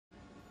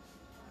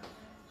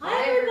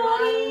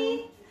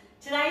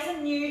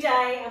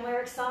today and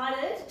we're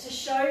excited to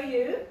show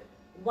you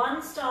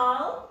one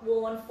style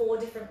worn 4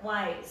 different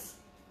ways.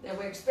 Now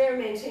we're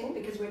experimenting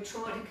because we're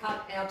trying to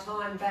cut our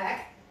time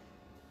back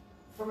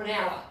from an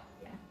hour.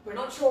 Yeah. We're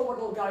not sure what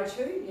it'll go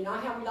to. You know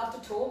how we love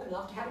to talk and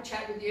love to have a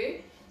chat with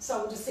you. So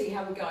we'll just see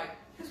how we go.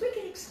 Because we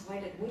get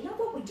excited. We love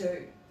what we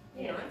do.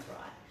 You know? That's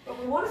right. But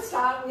we want to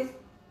start with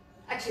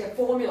actually a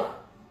formula.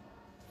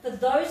 For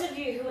those of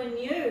you who are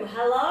new,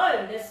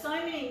 hello. There's so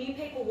many new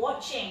people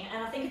watching,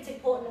 and I think it's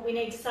important that we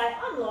need to say,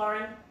 I'm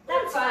Lauren,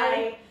 that's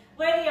Faye.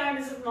 We're the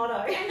owners of Motto.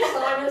 And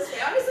designers.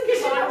 The owners and Because you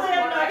designers probably of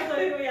have Motto. no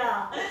clue who we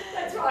are.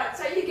 That's right.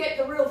 So you get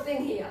the real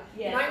thing here.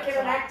 Yeah, you don't get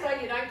an right.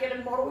 actor, you don't get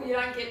a model, you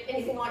don't get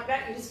anything like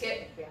that. You just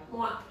get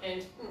Mike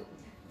and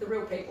the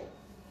real people.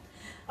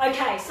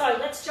 Okay, so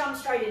let's jump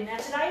straight in. Now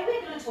today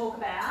we're going to talk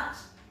about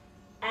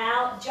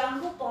our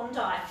Jungle Bondi.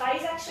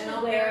 Faye's actually And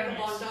I'm wearing wearing a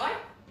Bondi.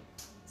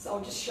 So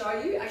I'll just show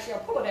you. Actually, I'll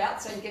pull it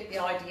out so you get the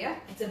idea.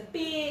 It's a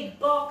big,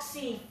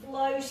 boxy,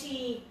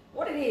 floaty.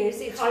 What it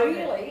is, it's coat.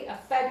 really a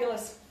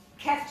fabulous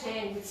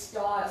caftan with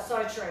style.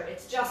 So true.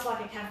 It's just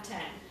like a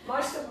caftan.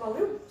 Most of them are a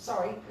little, most of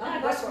them are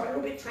a right.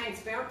 little bit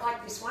transparent,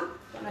 like this one.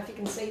 Don't know if you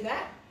can see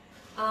that.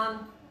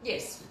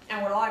 Yes,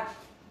 and what I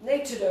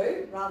need to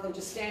do, rather than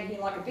just stand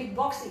here like a big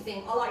boxy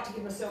thing, I like to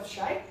give myself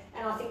shape,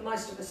 and I think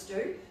most of us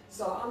do.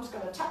 So I'm just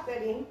going to tuck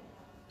that in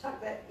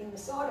the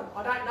side.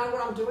 I don't know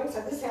what I'm doing,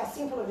 so this is how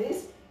simple it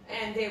is,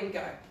 and there we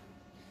go.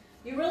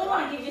 You really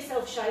want to give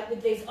yourself shape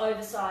with these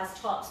oversized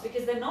tops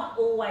because they're not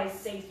always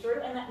see-through,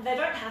 and they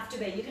don't have to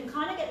be. You can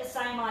kind of get the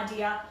same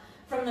idea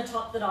from the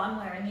top that I'm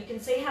wearing. You can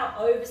see how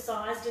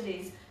oversized it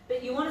is,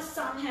 but you want to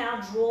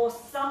somehow draw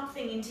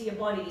something into your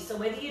body. So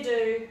whether you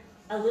do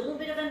a little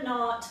bit of a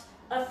knot,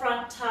 a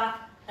front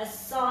tuck, a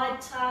side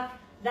tuck,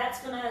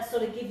 that's going to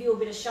sort of give you a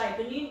bit of shape.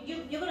 And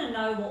you're going to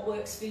know what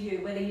works for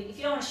you. Whether if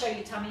you don't want to show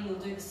your tummy, you'll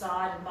do the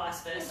side and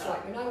vice versa. That's right,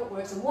 you know what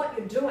works. And what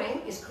you're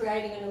doing is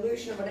creating an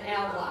illusion of an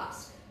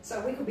hourglass. So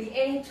we could be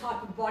any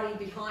type of body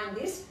behind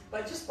this,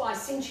 but just by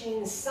cinching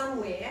in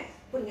somewhere,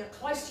 putting it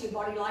close to your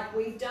body like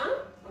we've done.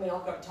 I mean,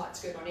 I've got a tight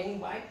skirt on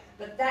anyway,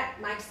 but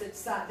that makes it,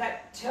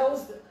 that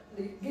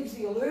gives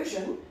the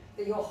illusion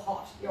that you're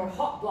hot. You're a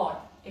hot bod.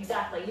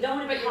 Exactly. You don't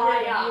want to be But you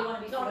really high, are. you want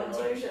to be Not an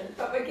pointy. illusion,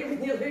 but we're giving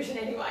the illusion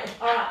anyway.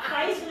 Alright,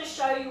 Faye's going to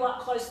show you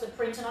up close the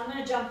print, and I'm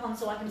going to jump on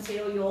so I can see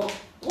all your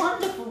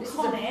wonderful This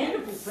comments. is a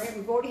beautiful print.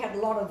 We've already had a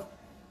lot of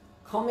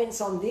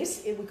comments on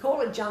this. We call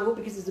it jungle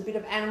because there's a bit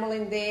of animal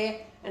in there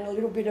and a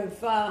little bit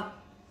of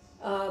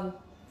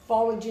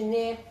foliage in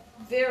there.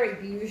 Very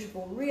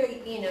beautiful,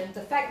 really in it.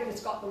 The fact that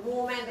it's got the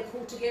warm and the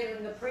cool together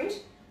in the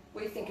print,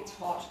 we think it's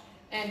hot.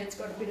 And it's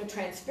got a bit of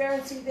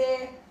transparency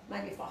there.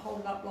 Maybe if I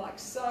hold it up like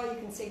so, you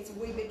can see it's a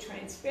wee bit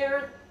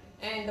transparent,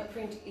 and the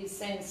print is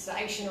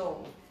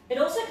sensational. It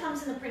also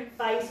comes in the print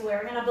Faye's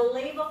wearing, and I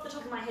believe off the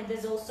top of my head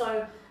there's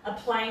also a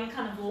plain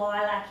kind of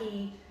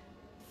lilac-y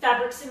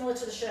fabric similar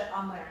to the shirt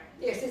I'm wearing.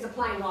 Yes, there's a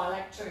plain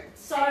lilac too.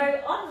 So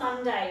on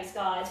Mondays,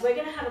 guys, we're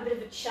going to have a bit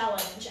of a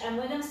challenge, and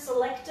we're going to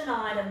select an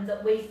item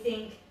that we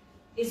think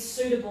is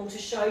suitable to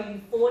show you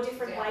 4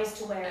 different ways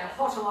to wear it. A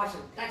hot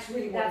item. That's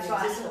really what That's it is,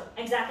 right. isn't it?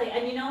 Exactly.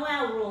 And you know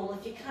our rule,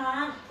 if you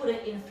can't put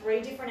it in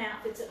 3 different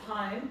outfits at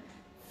home,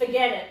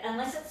 forget it.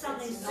 Unless it's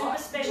something It's super not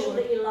special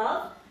good. that you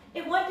love,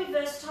 it won't be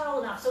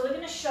versatile enough. So we're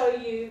going to show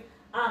you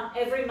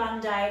every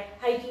Monday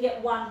how you can get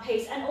one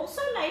piece, and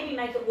also maybe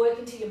make it work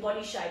into your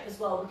body shape as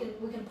well.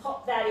 We can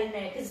pop that in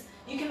there because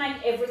you can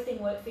make everything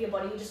work for your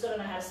body. You just got to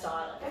know how to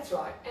style it. That's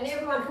right. And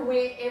everyone can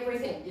wear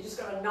everything. You just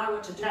got to know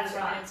what to do That's with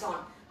it right. when it's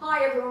on.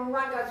 Hi everyone, we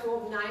won't go through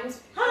all the names.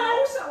 Hi. And I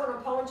also want to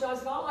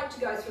apologise if I like to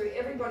go through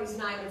everybody's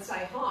name and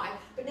say hi,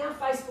 but now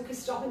Facebook is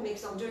stopping me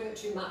because I'm doing it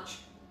too much.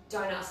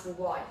 Don't ask me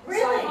why.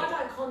 Really? So if I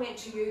don't comment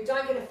to you,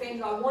 don't get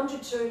offended. I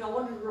wanted to and I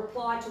wanted to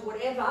reply to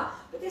whatever,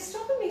 but they're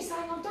stopping me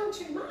saying I've done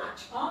too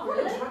much. Oh, What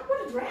really?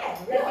 a drag.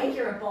 I think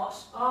you're a bot.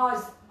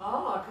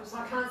 Oh, because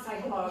I can't say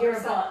hello. You're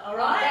a So, bot, all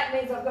right? That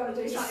means I've got to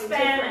do She's something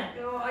spamming.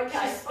 different. Oh,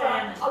 okay. She's All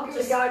right. spamming. I'll give it a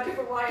Just go, a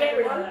different way. Get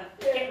rid of everyone. her.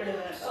 Yeah. Get rid of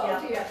her. Oh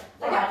Yeah. dear.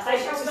 Alright, so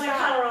she's shall we going to start?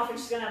 cut her off and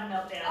she's going to have a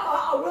meltdown.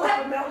 Oh, I will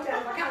have a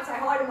meltdown if I can't say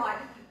hi to my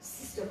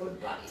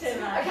sisterhood buddies.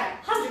 Okay.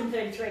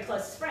 133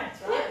 closest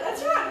friends, right? Yeah,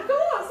 that's right. Of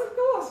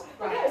course.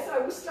 Right. Okay, so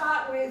we'll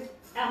start with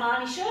Our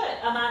Marnie shirt.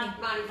 Our Marnie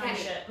Cami.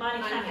 shirt.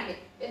 Marnie Cami.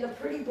 In the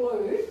pretty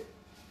blue.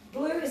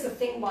 Blue is a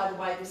thing, by the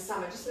way, this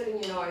summer, just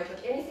letting you know, but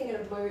anything in a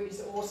blue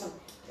is awesome.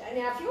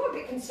 Now, if you're a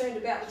bit concerned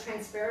about the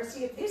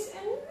transparency of this,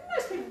 and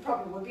most people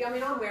probably would be, I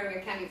mean, I'm wearing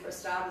a cami for a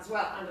start as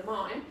well, under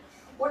mine,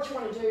 what you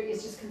want to do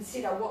is just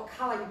consider what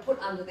colour you put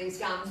under these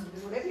garments,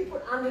 because whatever you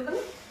put under them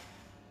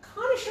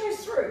kind of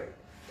shows through.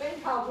 Being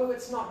pale blue,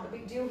 it's not a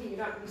big deal here, you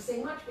don't really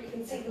see much, but you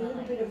can see a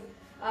little bit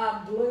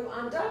of blue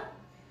under.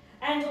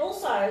 And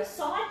also,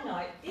 side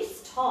note,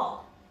 this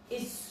top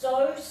is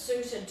so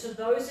suited to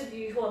those of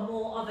you who are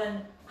more of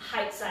an,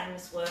 hate saying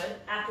this word,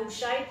 apple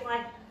shape.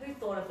 Like, who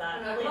thought of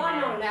that? No, well,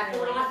 I'm not an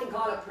apple, and I think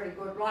I look pretty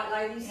good, right,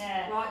 ladies?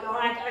 Yeah. Right,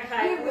 Lauren? Like,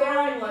 okay, You're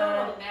wrong not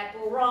word. an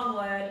apple. Wrong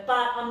word.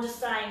 But I'm just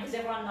saying, because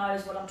everyone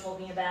knows what I'm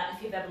talking about.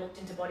 If you've ever looked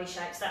into body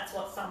shapes, that's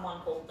what someone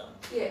called them.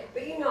 Yeah,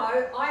 but you know,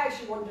 I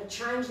actually wanted to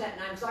change that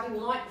name because I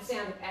didn't like the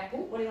sound of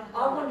apple. What do you want to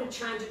I call it? wanted to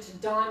change it to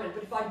diamond,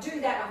 but if I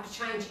do that, I have to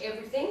change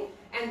everything,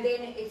 and then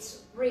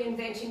it's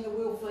reinventing the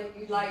wheel for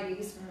you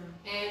ladies.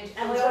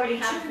 And we already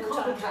have too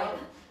full-time complicated. job.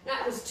 No,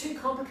 it was too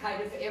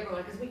complicated for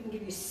everyone because we can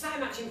give you so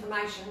much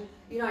information,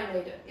 you don't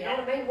need it. You Yeah.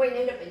 know what I mean? We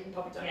need it, but you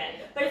probably don't Yeah.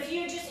 need it. But if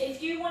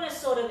you want to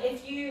sort of,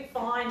 if you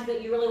find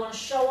that you really want to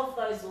show off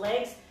those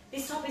legs,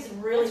 this top is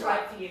really That's great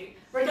right. for you.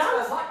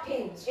 Regardless, like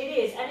pins. It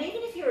is, and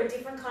even if you're a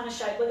different kind of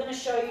shape, we're going to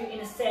show you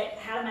in a set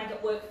how to make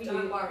it work for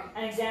Don't you. worry.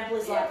 An example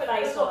is Yeah, like but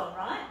Faye look, Lauren,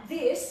 right?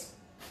 This,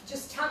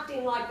 just tucked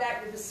in like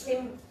that with a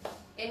slim,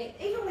 and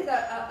even with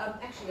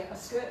actually a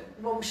skirt,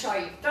 we'll show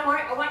you. Don't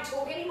worry, I won't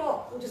talk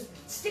anymore. We'll just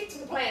stick to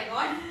the plan,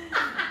 right?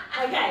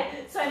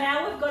 Okay, so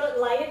now we've got it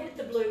layered with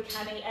the blue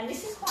cami, and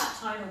this is quite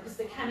tonal because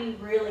the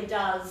cami really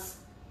does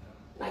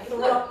Make it throw-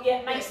 blue.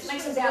 yeah, makes it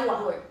it out bluer.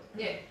 blue.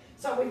 Yeah.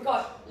 So we've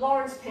got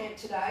Lauren's pant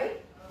today,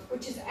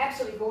 which is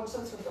absolutely gorgeous.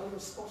 It's got a little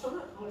spot on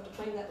it. I'll have to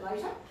clean that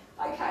later.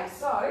 Okay,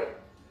 so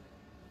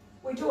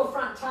we do a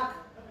front tuck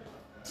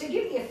to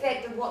give the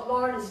effect of what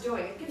Lauren is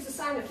doing. It gives the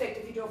same effect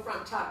if you do a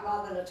front tuck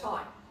rather than a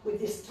tie with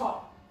this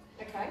top.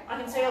 Okay. I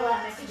can see all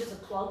our messages are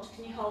clogged.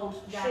 Can you hold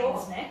Jane's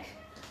Sure. neck?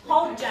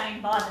 Hold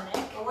Jane by the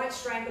neck. I won't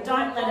strangle. Don't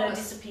I let her promise.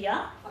 disappear.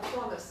 I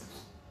promise.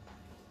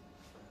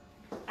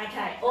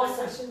 Okay, No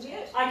awesome. questions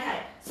yet? Okay,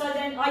 so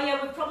then, oh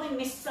yeah, we've probably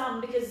missed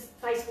some because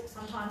Facebook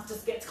sometimes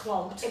just gets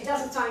clogged. It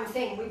does its own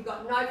thing. We've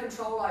got no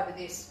control over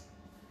this.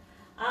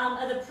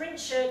 Are the print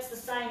shirts the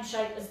same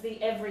shape as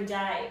the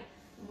everyday?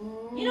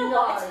 You know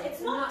what?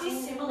 It's not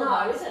dissimilar,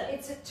 though, is it?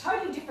 It's a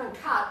totally different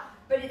cut,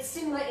 but it's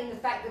similar in the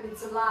fact that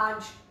it's a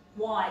large,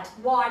 Wide.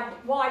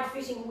 wide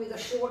fitting with a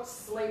short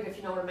sleeve, if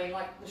you know what I mean,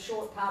 like the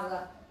short part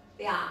of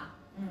the arm.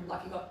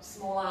 Like you've got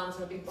small arms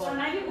and a big So body.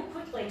 maybe we'll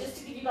quickly, just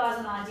to give you guys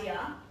an idea,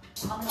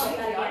 I'm going to Oh, do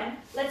that yeah. again.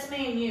 Let's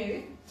me and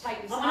you.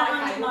 Take this. I'm going to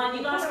Okay, underline,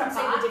 you we'll guys pull it can see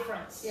apart. the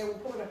difference. Yeah, we'll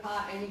pull it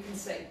apart and you can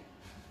see.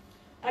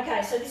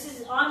 Okay, so this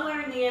is, I'm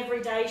wearing the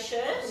everyday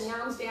shirt. Put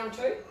your arms down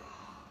too.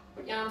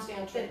 Put your arms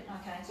down too.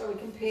 Okay. So we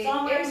compare So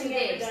I'm wearing theirs the to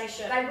theirs. everyday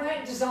shirt. They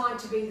weren't designed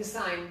to be the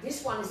same.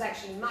 This one is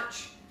actually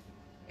much,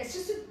 it's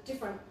just a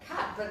different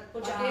cut, but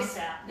Put your I guess, arms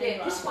out. There you yeah,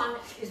 go. this one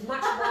is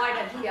much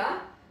wider here.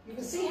 You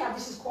can see how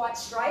this is quite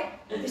straight,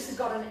 but this has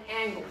got an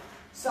angle.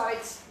 So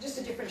it's just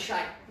a different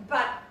shape,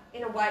 but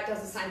in a way it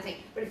does the same thing.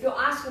 But if you're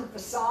asking for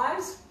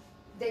size,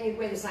 then you'd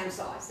wear the same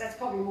size. That's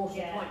probably more to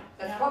the Yeah. point.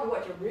 That's Yeah. probably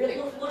what you're really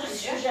We'll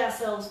just yeah? shush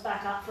ourselves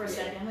back up for a Yeah.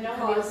 second. We don't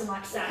want to be Because looking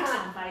like we sacks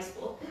can't. on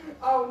Facebook.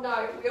 Oh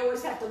no, we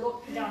always have to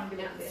look. We don't want to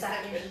be Yeah, looking yes, sack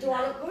that's good. image. Do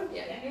I look good?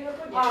 Yeah. Yeah. You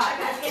look good? All Yeah. right,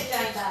 let's get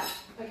Jane back.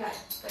 Okay.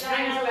 So Jane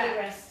Jane's had a little back.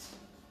 rest.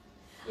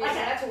 Yeah, Okay. so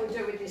that's what we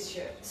do with this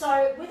shirt.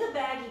 So with a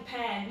baggy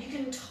pan, you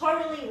can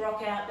totally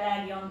rock out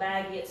baggy on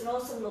baggy. It's an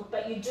awesome look,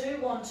 but you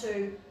do want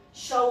to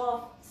show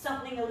off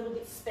something a little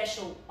bit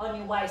special on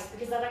your waist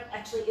because that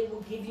actually it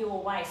will give you a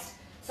waist.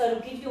 So it'll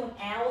give you an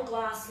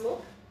hourglass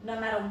look no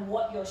matter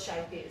what your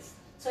shape is.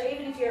 So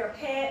even if you're a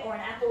pear or an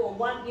apple or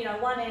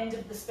one end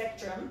of the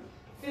spectrum,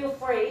 feel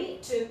free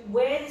to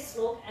wear this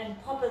look and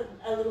pop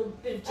a little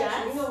bit of jazz.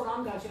 Actually, you know what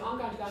I'm going to do? I'm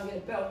going to go and get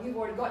a belt. You've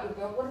already got your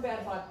belt. What about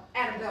if I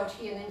add a belt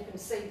here and then you can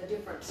see the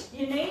difference?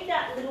 You need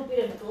that little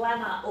bit of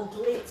glamour or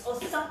glitz or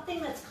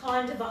something that's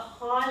kind of a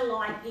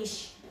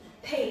highlight-ish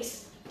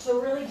piece to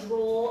really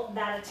draw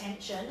that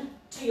attention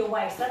to your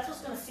waist. That's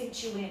what's going to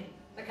cinch you in.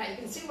 Okay, you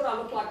can see what I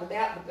look like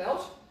without the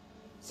belt.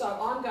 So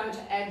I'm going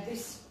to add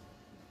this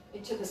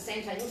into the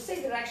centre. You'll see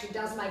that it actually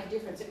does make a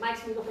difference. It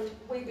makes me look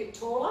a wee bit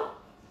taller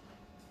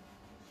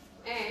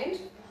and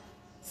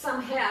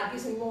somehow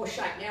gives me more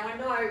shape. Now I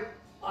know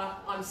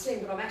I'm slim,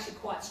 but I'm actually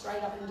quite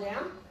straight up and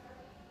down.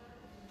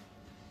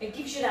 It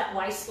gives you that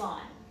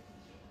waistline.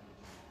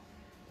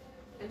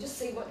 And just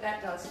see what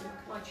that does. Can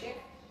I check?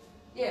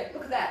 Yeah,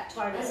 look at that.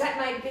 Totally. Has that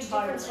made a big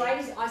difference, Totally.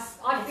 ladies? I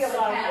It feel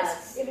so it has.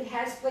 has. If it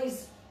has,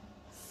 please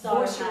So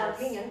voice your has.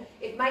 opinion.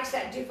 It makes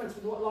that difference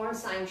with what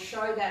Lauren's saying.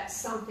 Show that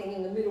something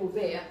in the middle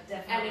there.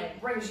 Definitely. And it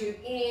brings you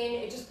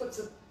in. It just puts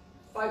a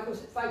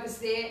focus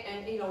there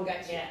and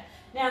elongates you. Yeah.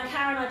 Now,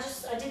 Karen, I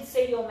did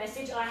see your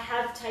message. I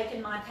have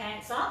taken my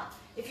pants up.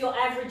 If you're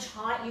average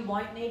height, you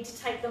won't need to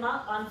take them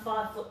up. I'm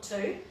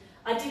 5'2".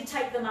 I did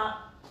take them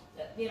up,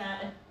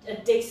 a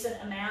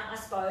decent amount, I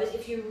suppose.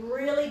 If you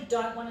really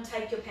don't want to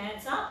take your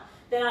pants up,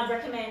 then I'd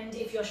recommend,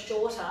 if you're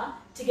shorter,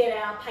 to get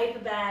our paper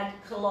bag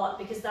culotte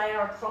because they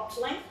are a cropped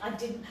length. I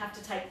didn't have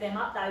to take them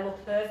up. They were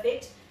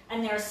perfect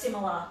and they're a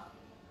similar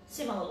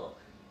look.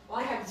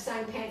 I have the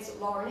same pants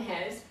that Lauren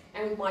has,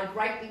 and with my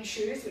great big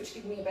shoes, which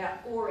give me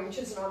about 4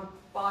 inches, and I'm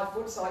 5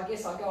 foot, so I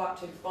guess I go up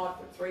to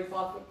 5'3",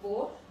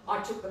 5'4". I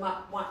took them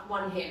up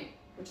one hem,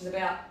 which is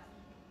about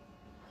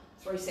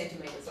 3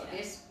 centimetres, I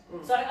guess.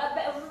 So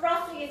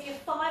roughly, if you're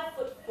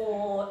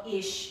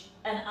 5'4"-ish,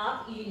 and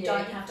up, you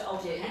don't have to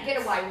alter pants. You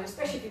get away with it,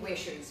 especially if you wear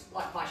shoes,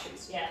 like my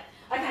shoes. Yeah.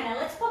 Okay, now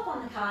let's pop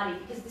on the cardi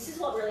because this is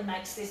what really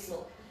makes this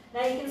look.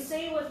 Now you can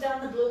see we've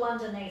done the blue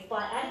underneath.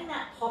 By adding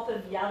that pop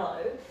of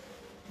yellow,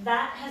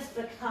 that has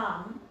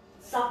become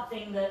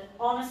something that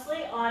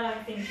honestly I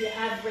don't think your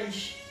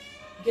average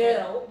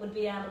girl would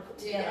be able to put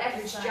together. Yeah,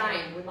 average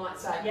Jane, we might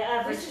say. Yeah,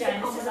 average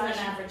Jane. This isn't an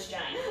average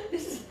Jane.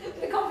 This is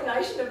the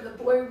combination of the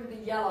blue with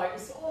the yellow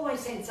is always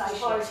sensational.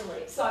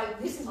 Totally. So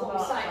this is what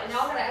we're saying. And now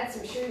I'm going to add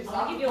some shoes.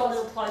 I'll give you a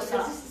little close up.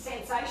 Because this is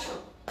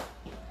sensational.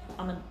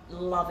 I'm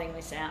loving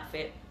this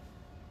outfit.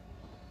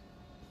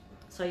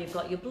 So you've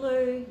got your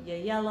blue, your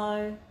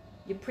yellow,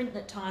 your print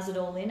that ties it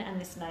all in, and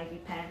this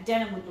navy pant.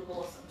 Denim would look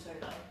awesome too,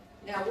 though.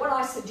 Now, what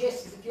I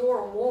suggest is if you're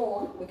a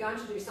warm, we're going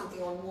to do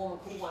something on warm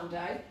and cool one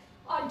day.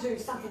 I'd do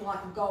something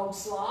like a gold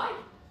slide,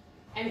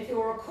 and if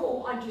you're a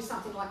cool, I'd do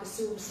something like a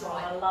silver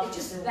slide. I love it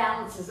just silver.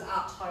 balances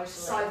up Totally.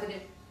 so that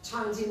it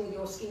tones in with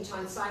your skin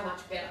tone so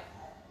much better.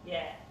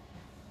 Yeah.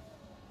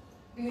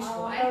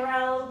 Beautiful, Oh, eh?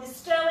 Morel.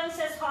 Sterling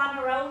says hi,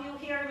 Morel. You'll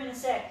hear him in a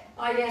sec.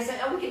 Oh yes,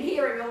 and we can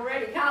hear him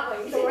already, can't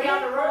we? He's in the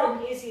other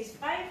room. Is his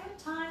favourite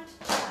time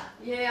to chat.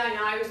 Yeah, I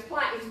know. He was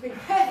playing. He's been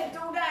perfect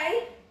all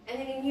day, and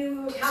then he knew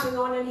we were coming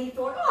on, and he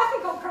thought, "Oh, I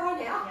think I'll cry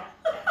now."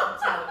 Yeah,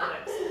 that's how it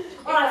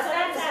works. All right, so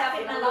that's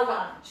outfit number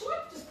one. Shall I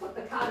just put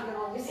the cardigan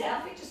on this Yeah.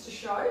 outfit just to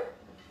show?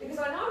 Because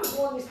I know I've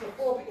worn this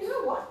before, but you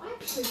know what? I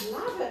actually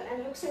love it,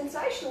 and it looks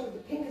sensational with the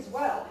pink as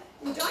well.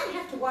 You don't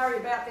have to worry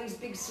about these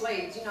big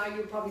sleeves. You know,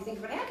 you'll probably think,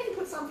 but how can you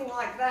put something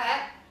like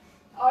that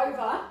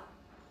over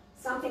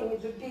something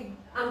with a big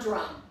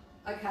underarm?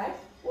 Okay,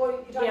 well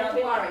you don't have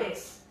to worry. Like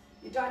this.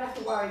 You don't have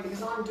to worry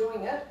because I'm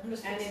doing it, I'm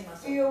just and fixing it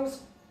myself. feels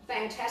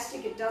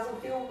fantastic. It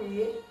doesn't feel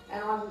weird,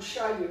 and I will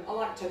show you. I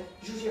like to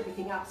zhuzh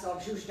everything up, so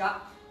I've zhuzhed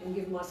up and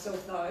given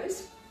myself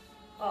those.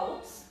 Oh,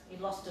 whoops, you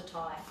lost a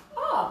tie.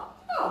 Oh,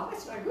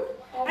 that's no good.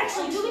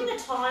 Actually, doing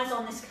the ties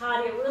on this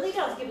cardi, it really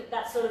does give it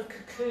that sort of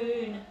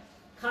cocoon,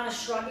 kind of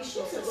shruggish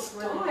look. It looks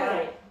really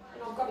great.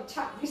 And I've got to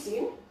tuck this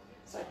in.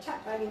 So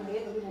tuck that in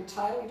there, the little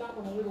tail. You don't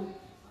want a little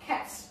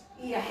cat's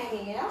ear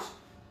hanging out.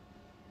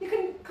 You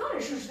can kind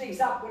of zhuzh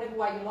these up whatever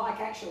way you like,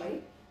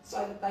 actually, so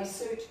that they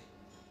suit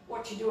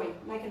what you're doing.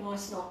 Make a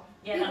nice knot.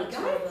 Yeah, There that we looks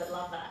go. really good.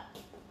 Love that.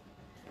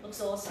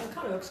 Looks awesome. It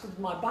kind of looks good with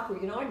my buckle.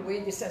 You know, I'd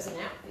wear this as an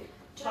outfit.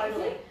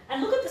 Totally.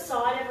 And look at the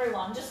side,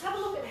 everyone. Just have a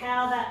look at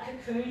how that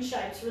cocoon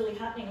shape's really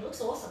happening. It looks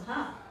awesome,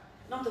 huh?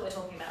 Not that we're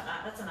talking about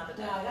that. That's another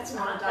day. No, that's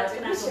another day. That's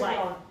going to have to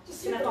wait. Just It's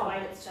slip going it to have on. to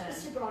wait its turn.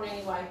 Just slip it on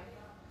anyway.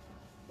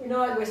 We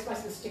know we're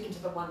supposed to stick into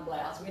the one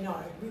blouse. We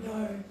know.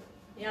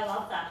 Yeah, I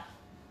love that.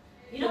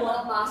 You You know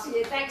what? master?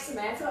 Yeah, thanks,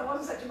 Samantha. I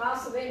wasn't such a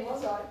master then,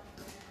 was I?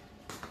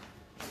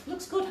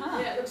 Looks good, huh?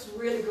 Yeah, it looks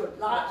really good.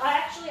 Love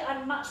it.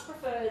 I much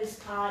prefer this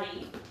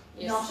cardi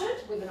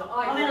knotted. With a knot.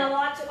 I mean, I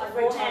liked it I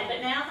agree beforehand, but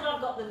totally. now that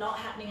I've got the knot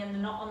happening and the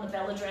knot on the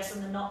Bella dress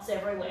and the knots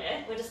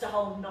everywhere, we're just a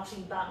whole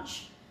knotty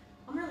bunch.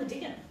 I'm really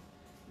digging.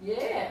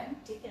 Yeah. I'm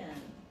digging.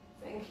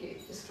 Thank you.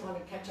 Just trying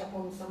to catch up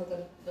on some of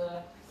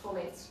the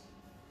comments.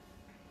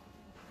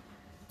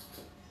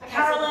 Okay,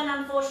 Carolyn,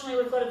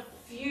 unfortunately, we've got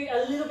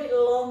a little bit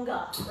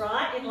longer,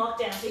 right, in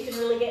lockdown, so you can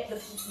really get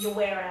your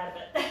wear out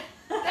of it.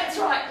 that's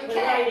right, you We're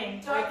can.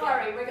 waiting. Don't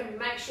worry, we're going to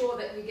make sure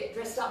that you get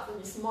dressed up from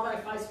this Motto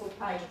Facebook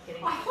page.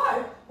 Kidding. I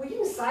hope, we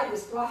didn't say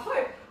this, but I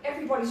hope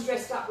everybody's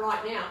dressed up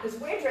right now, because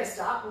we're dressed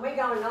up and we're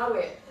going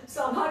nowhere.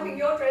 So I'm hoping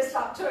you're dressed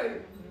up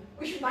too.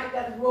 We should make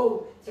that a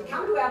rule. So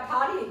come to our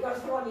party, you've got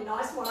to put on your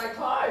nice Motto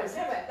clothes.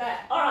 How about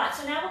that? All right,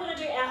 so now we're going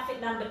to do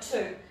outfit number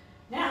 2.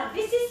 Now,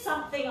 this is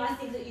something I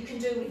think that you can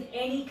do with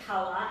any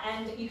colour,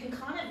 and you can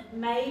kind of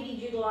maybe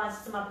utilise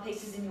some other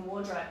pieces in your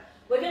wardrobe.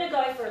 We're going to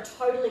go for a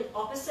totally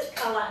opposite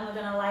colour, and we're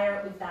going to layer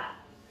it with that.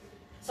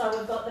 So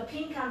we've got the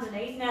pink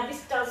underneath. Now,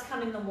 this does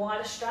come in the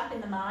wider strap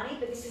in the Marnie,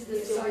 but this is the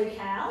silver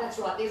cow. That's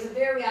right. There's a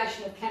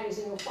variation of camis,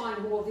 and you'll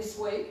find more this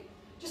week,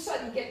 just so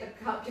you get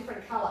the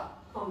different colour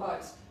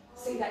combos.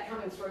 See that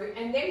coming through.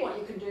 And then what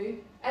you can do,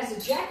 as a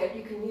jacket,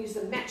 you can use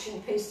the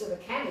matching piece to the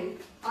cami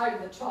over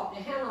the top.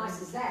 Now, how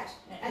nice is that?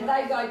 And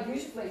they go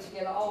beautifully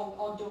together.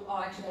 I'll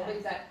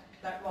leave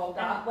that rolled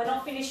up. We're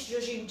not finished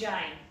judging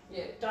Jane.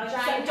 Yeah. Don't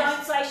Jane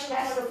say she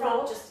has was to the front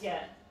roll. just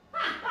yet.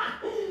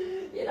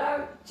 You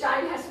know,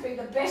 Jane has to be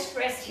the best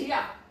dressed here,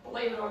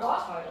 believe it or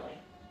not. Totally.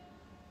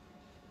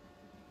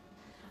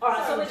 All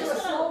right, so we're do just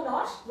a small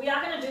knot. We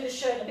are going to do the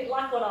shirt a bit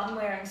like what I'm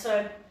wearing.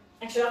 So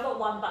actually, I've got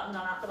one button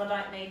done up, but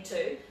I don't need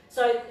to.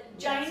 So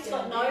Jane's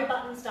got no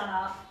buttons done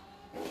up.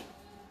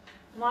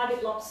 Am I a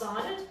bit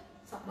lopsided?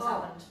 Something's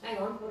happened. Hang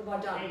on, what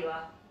have I done? There you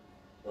are.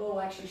 Oh,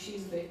 actually,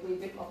 she's a wee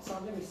bit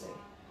lopsided. Let me see.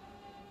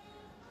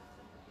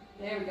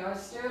 There we go.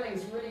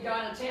 Sterling's really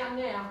going to town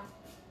now.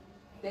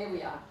 There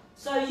we are.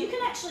 So you can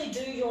actually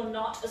do your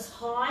knot as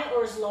high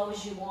or as low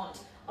as you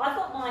want. I've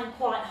got mine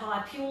quite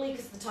high purely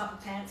because of the type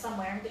of pants I'm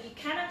wearing, but you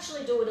can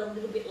actually do it a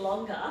little bit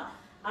longer,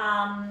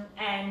 and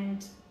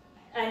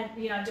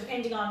you know,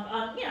 depending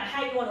on you know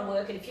how you want to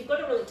work it. If you've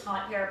got a really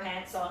tight pair of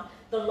pants on,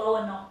 the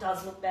lower knot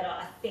does look better,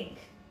 I think.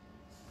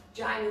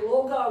 Jane, it'll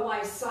all go away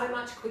so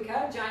much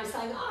quicker. Jane's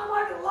saying,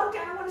 oh, I'm over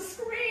lockdown, I want to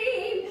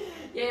scream.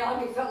 Yeah,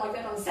 I felt like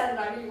that on Saturday.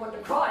 I really wanted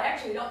to cry,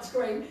 actually, not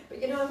scream.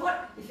 But you know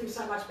what? You feel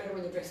so much better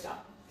when you're dressed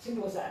up.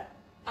 Simple as that.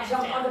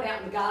 Actually, I got out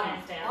in the garden.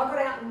 I got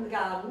out in the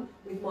garden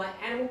with my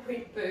animal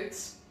print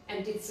boots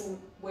and did some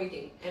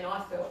weeding, and I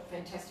felt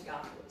fantastic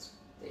afterwards.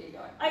 There you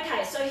go.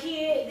 Okay, so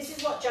here, this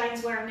is what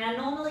Jane's wearing now.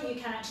 Normally you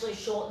can actually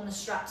shorten the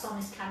straps on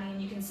this cami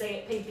and you can see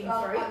it peeping through.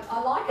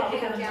 I like it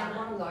hanging down the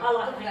bottom though. I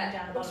like it hanging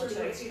down the bottom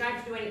too. So you don't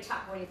have to do any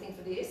tuck or anything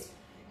for this.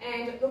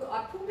 And look,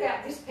 I pulled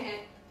out this pant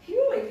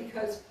purely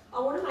because I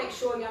want to make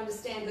sure you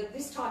understand that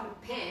this type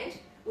of pant,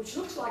 which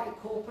looks like a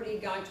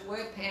corporate going to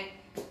work pant,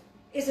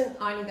 isn't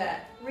only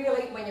that.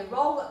 Really, when you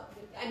roll it,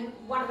 and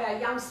one of our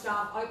young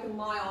staff opened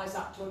my eyes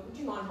up to it. Would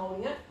you mind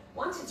holding it?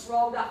 Once it's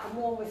rolled up and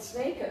worn with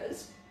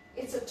sneakers,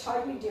 it's a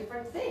totally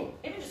different thing.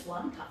 Even just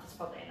one cuff is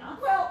probably enough.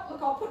 Well,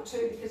 look, I'll put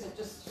two because it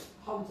just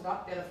holds it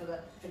up better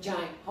for Jane.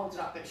 Holds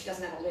it up, but she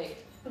doesn't have a leg.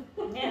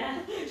 Yeah.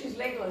 She's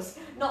legless.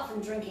 Not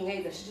from drinking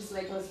either. She's just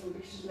legless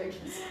because she's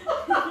legless.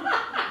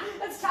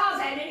 That's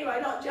Tarzan anyway,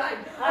 not Jane.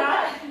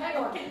 Alright. Hang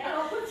on. And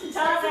I'll put some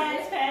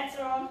Tarzan's pants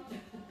are on.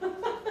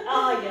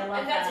 Oh, yeah, love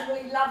and that's that. a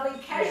really lovely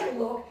casual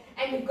look.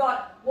 And you've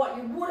got what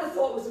you would have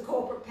thought was a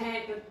corporate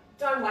pant, but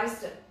don't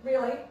waste it.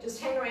 Really,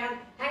 just hang around,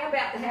 hang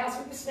about the house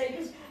with your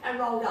sneakers and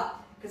rolled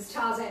up. Because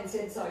Tarzan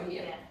said so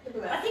here. Yeah. Look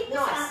at that. I think this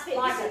nice. outfit,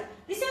 Like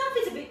this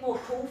outfit's a bit more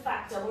cool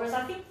factor, whereas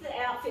I think the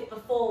outfit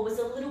before was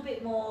a little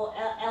bit more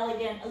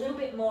elegant, a little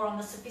bit more on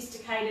the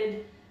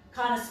sophisticated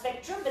kind of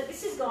spectrum, but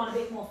this has gone a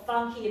bit more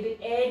funky, a bit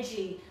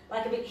edgy,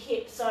 like a bit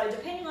hip. So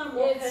depending on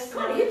what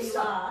personality you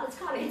are, it's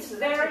kind of it's hipster.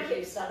 very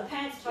hipster. The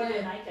pants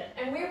totally make it.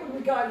 And where would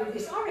we go with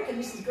this? I reckon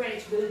this is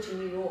Greenwich Village in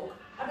New York.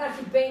 I don't know if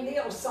you've been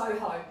there or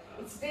Soho.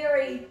 It's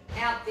very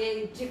out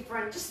there,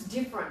 different, just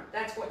different.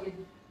 That's what you.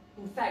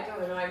 In fact, I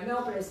don't know.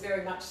 Melbourne is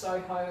very much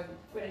Soho and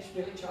Greenwich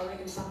Village, I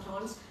reckon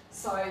sometimes.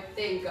 So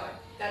there you go.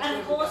 That's and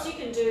of course, you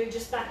can do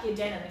just back your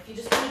denim. If you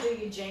just want to do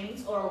your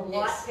jeans or a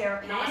white pair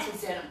of pants,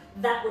 nice denim.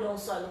 That would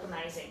also look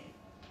amazing.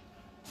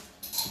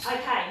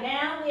 Okay,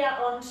 now we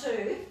are on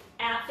to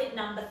outfit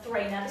number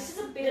 3. Now this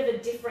is a bit of a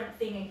different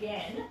thing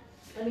again.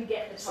 Let me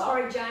get the top.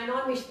 Sorry, Jane.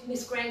 I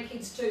miss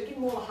grandkids too. Give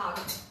them all a hug.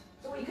 That's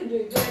all you can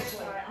do virtually.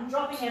 Sorry, I'm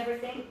dropping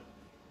everything.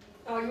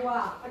 Oh, you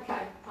are? Okay.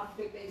 I have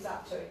to pick these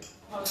up too.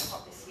 I'll just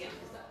pop this here.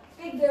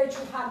 Big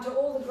virtual hug to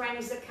all the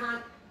grannies that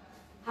can't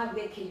hug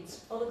their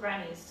kids. All the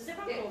grannies. Does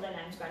everyone call their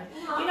names granny?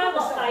 No, you know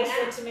what Faye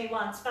said to me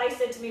once? Faye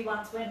said to me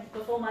once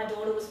before my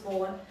daughter was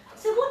born, I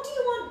said, what do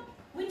you want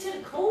Winter to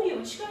call you?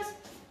 And she goes,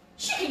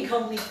 she can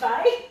call me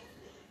Faye.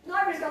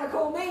 Nobody's going to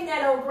call me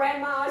Nana or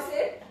Grandma, I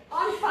said.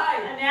 I'm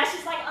Faye. And now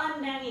she's like,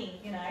 I'm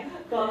Nanny, you know,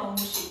 gone all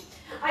mushy.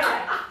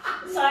 Okay,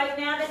 so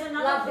now there's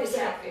another Love this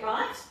outfit.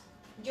 Right?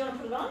 Do you want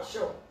to put it on?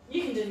 Sure.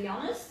 You can do the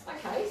honours.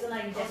 Okay. So now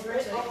you're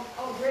desperate too.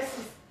 I'll dress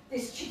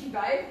this chickie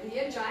babe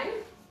here,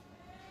 Jane.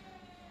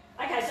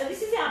 Okay, so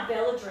this is our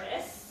Bella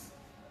dress.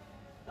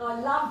 I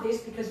love this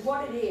because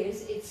what it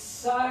is, it's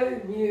so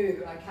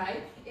new,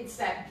 okay? It's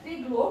that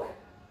big look.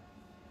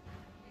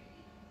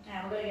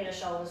 Now we've got to get her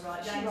shoulders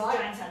right.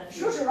 Jane's had a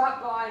few. Shush her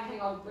up by,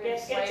 hang on,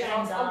 Get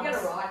Jane's I'll get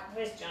her right.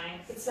 Where's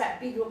Jane's? It's that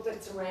big look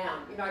that's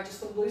around, you know,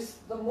 just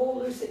the more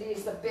loose it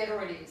is, the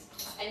better it is.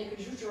 And you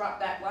can shush her up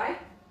that way.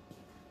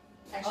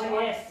 Actually, oh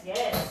yes,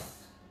 yes.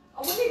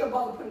 I wouldn't even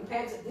bother putting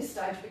pants at this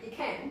stage, but you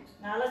can.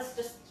 No, let's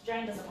just,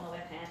 Jane doesn't want to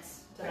wear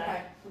pants today.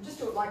 Okay, we'll just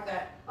do it like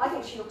that. I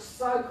think she looks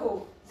so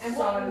cool. And So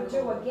what we would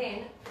do cool.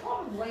 again,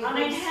 probably I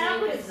mean, these how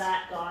good sneakers. is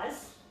that,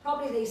 guys?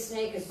 Probably these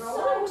sneakers, but I So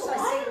want to also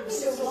cool. see the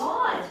silver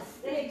slides.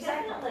 Yeah,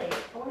 definitely.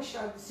 I want to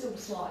show the silver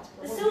slides.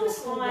 The silver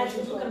slides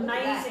would look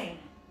amazing.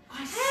 I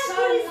How so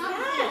good is love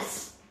that?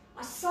 this.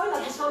 I so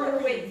love this. I'm going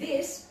to wear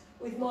this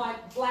with my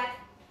black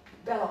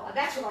Bella.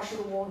 That's what I should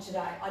have worn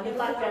today. I never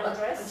black thought Bella of it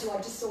dress? until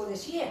I just saw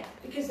this here.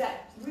 Because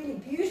that really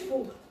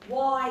beautiful,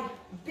 wide,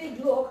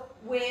 big look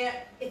where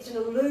it's an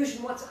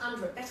illusion what's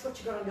under it. That's what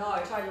you've got to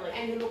know. Totally.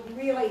 And you look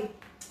really,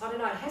 I don't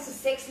know, it has a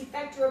sexy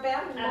factor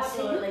about it. In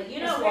Absolutely. My opinion.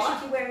 You know Especially what?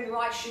 if you're wearing the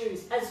right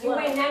shoes. As you well.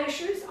 wear Nana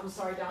shoes? I'm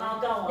sorry, darling. Oh,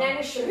 go on.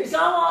 Nana shoes. Go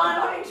on.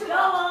 Got into Go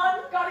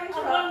on. Got into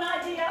I've got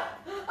an idea.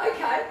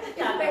 Okay. If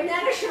you wear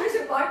Nana shoes,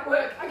 it won't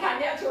work. Okay,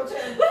 now it's your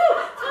turn.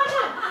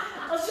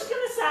 I was just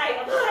going to say,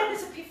 I've just had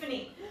this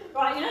epiphany.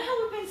 Right, you know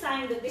how we've been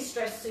saying that this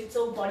dress suits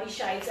all body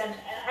shapes, and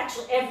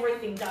actually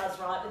everything does,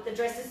 right? But the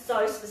dress is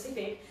so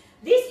specific.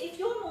 This, if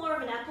you're more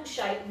of an apple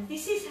shape,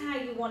 this is how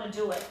you want to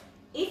do it.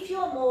 If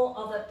you're more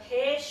of a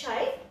pear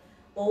shape,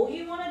 all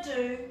you want to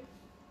do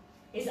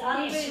is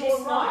undo Yes, this you're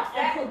knot right.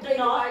 That and would put be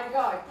the the way knot, to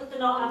go. put the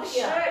knot On up the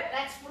here. shirt,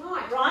 that's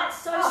right. Right,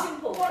 so Oh,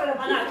 simple. What an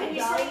I know, can epiphany, you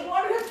darling. see?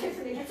 What an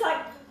epiphany. It's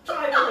like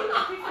totally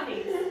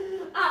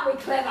epiphany. Aren't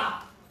we clever?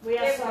 We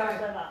are There so we go.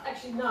 clever.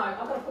 Actually, no, I've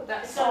got to put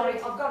that. So- Sorry,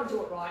 I've got to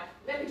do it right.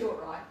 Let me do it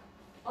right.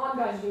 I'm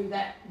going to do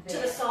that To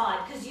there. the side,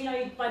 because you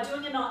know, by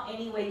doing a knot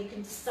anywhere, you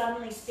can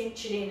suddenly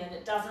cinch it in and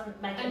it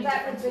doesn't make any And that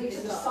difference would be with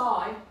to the the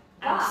top. side.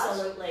 But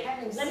Absolutely.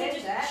 having Let me said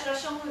just, that, should I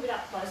show them a bit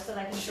up close so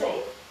they can Sure.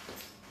 see?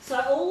 So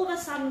all of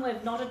a sudden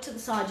we've knotted to the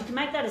side. You can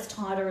make that as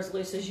tight or as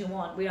loose as you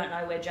want. We don't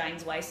know where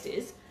Jane's waist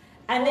is.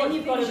 And then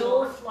you've got it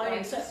all visual, floating.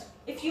 yes. So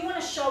if you want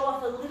to show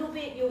off a little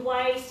bit your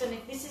waist, and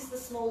if this is the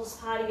smallest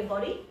part of your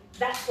body,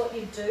 that's what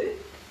you do.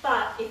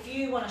 But if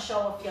you want to show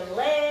off your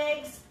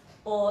legs,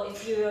 or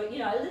if you're, you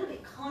know, a little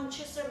bit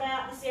conscious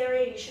about this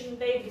area, you shouldn't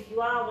be, but if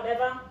you are,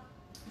 whatever,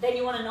 then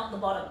you want to knot the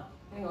bottom.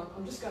 Hang on,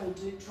 I'm just going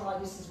to try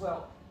this as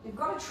well. You've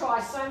got to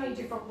try so many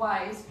different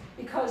ways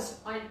because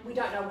we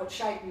don't know what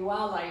shape you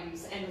are,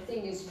 ladies, and the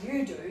thing is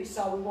you do,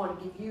 so we want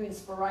to give you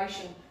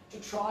inspiration to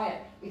try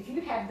it. If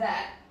you have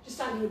that just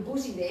under your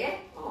bosom there,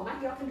 oh,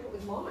 maybe I can do it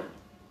with mine.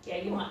 Yeah,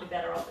 you might be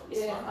better off at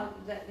this one.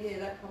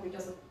 That probably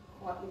doesn't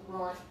quite look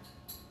right.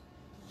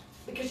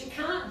 Because you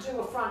can't do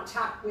a front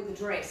tuck with a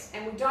dress,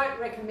 and we don't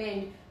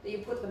recommend that you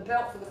put the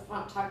belt for the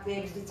front tuck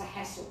there because it's a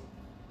hassle.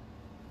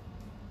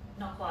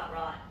 Not quite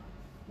right.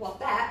 What,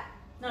 that?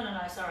 No,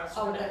 sorry, I was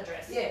talking about the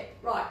dress. Yeah,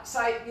 right.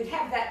 So you'd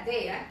have that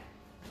there.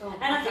 Oh,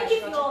 and I think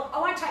if you're... I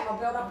won't take my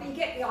belt off, but you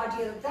get the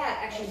idea that that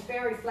actually is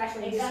very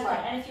flattering this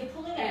way. And if you're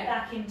pulling it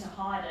back in to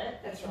hide it,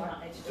 that's you right.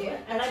 might need to do it.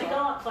 And maybe go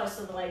up close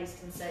so the ladies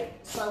can see.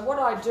 So what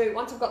I do,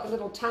 once I've got the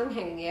little tongue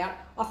hanging out,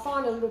 I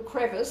find a little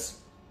crevice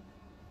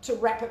to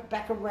wrap it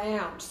back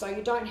around so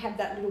you don't have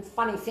that little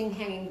funny thing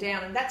hanging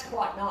down, and that's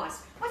quite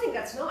nice. I think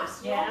that's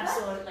nice. Yeah,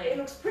 absolutely. It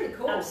looks pretty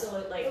cool.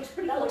 Absolutely. It looks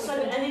pretty that cool. Looks so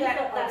good. And then you've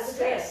got that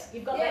skirt.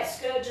 You've got that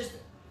skirt just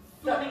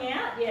floating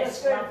out.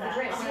 Yes, love that. I'm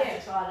going to have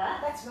to try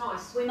that. That's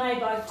nice. We may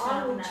both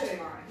turn on that too.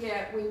 tomorrow.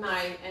 Yeah, we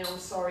may, and I'm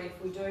sorry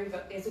if we do,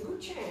 but there's a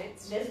good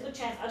chance. There's a good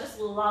chance. I just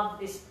love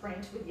this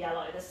print with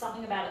yellow. There's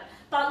something about it.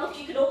 But look,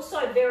 you could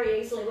also very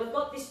easily, we've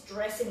got this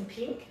dress in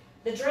pink.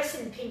 The dress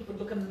in pink would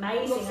look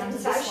amazing under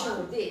this one.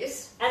 With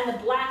this. And the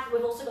black,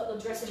 we've also got the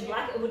dress in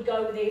black. It would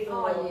go with either.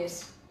 Oh,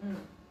 yes.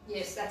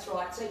 Yes, that's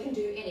right. So you can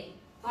do any.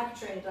 Hi,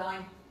 Katrina,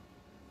 darling.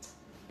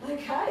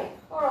 Okay.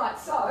 All right,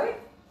 so.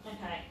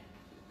 Okay.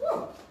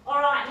 Woo. All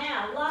right,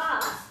 now,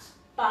 last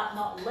but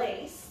not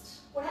least.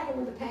 What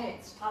happened with the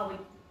pants? Oh,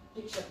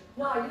 we ditched them.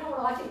 No, you know what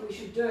I think we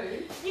should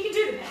do? You can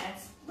do the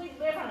pants.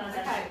 Everyone knows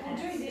how to do the Okay, we'll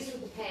pants. do this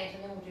with the pant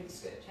and then we'll do the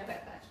skirt. How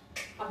about that?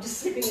 I'm just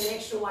slipping an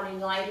extra one in,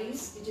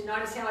 ladies. Did you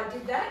notice how I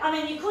did that? I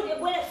mean, you could,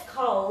 when it's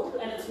cold,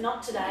 and it's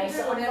not today,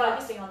 so I'm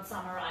focusing on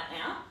summer right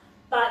now,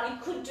 but you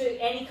could do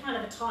any kind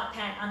of a tight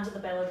pant under the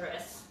bella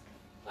dress.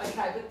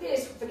 Okay, but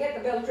this, forget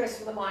the bella dress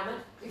for the moment.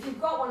 If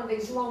you've got one of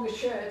these longer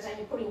shirts and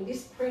you're putting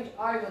this print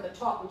over the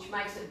top, which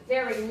makes it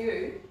very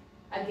new,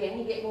 again,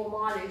 you get more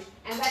mileage,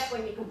 and that's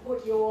when you can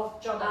put your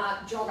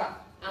jogger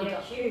under.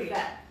 Yeah, cute.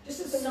 That.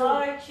 Just as a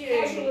So cute.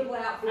 casual little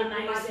outfit,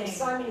 Amazing. you're making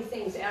so many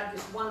things out of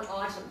this one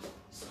item.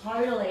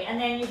 Totally. And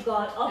then you've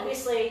got,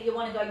 obviously, you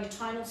want to go your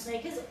tonal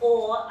sneakers,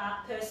 or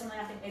personally,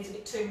 I think these are a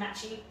bit too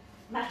matchy,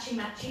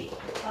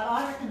 but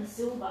I reckon the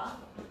silver.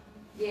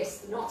 Yes,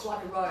 the knot's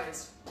like a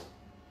rose.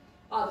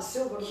 Oh, the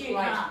silver looks Cute,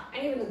 great. huh?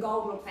 And even the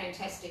gold look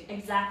fantastic.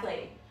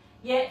 Exactly.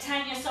 Yeah,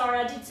 Tanya, sorry,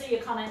 I did see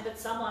your comment, but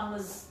someone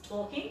was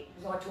talking.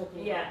 Was I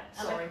talking? Yeah.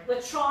 Sorry.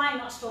 We're trying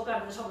not to talk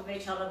over the top of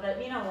each other,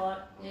 but you know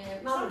what? Yeah,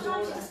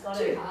 Sometimes you just got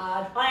too to.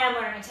 hard. I am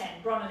wearing a 10.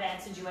 Bron had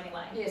answered you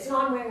anyway. Yes, and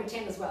I'm wearing a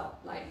 10 as well,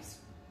 ladies.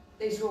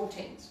 These are all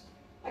 10s.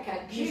 Okay,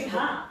 Cute, beautiful.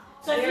 huh?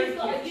 So if Very you've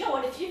got, cute. you know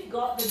what, if you've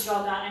got the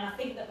jogger, and I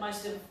think that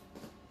most of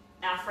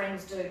our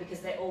friends do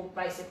because they're all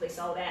basically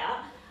sold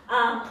out,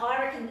 I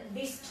reckon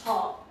this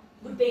top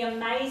would be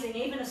amazing,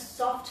 even a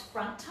soft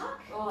front tuck.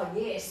 Oh,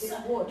 yes, it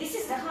would. This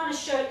is the kind of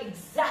shirt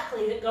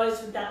exactly that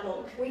goes with that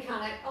look. We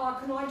can't,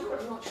 can I do it?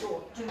 I'm not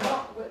sure. Do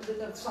not with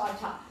the side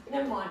tuck. But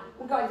never mind,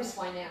 we'll go this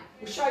way now.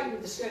 We'll show you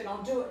with the skirt and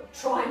I'll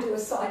try and do a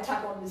side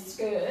tuck on the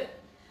skirt.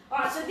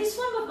 Alright, so this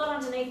one we've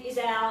got underneath is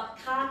our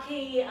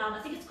khaki, I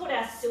think it's called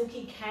our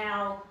silky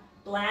cow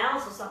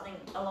blouse or something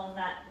along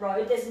that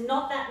road. There's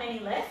not that many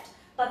left,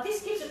 but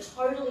this gives a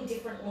totally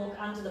different look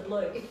under the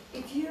blue.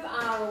 If you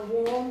are a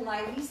warm,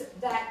 ladies,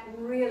 that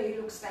really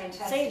looks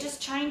fantastic. See, it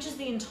just changes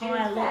the entire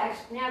and in look.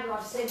 fact, now that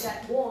I've said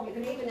that warm, you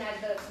can even add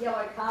the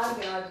yellow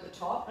cardigan over the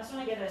top. I just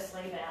want to get her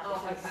sleeve out.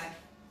 Oh, okay.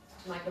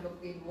 To make it look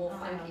even more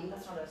funky.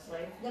 That's not her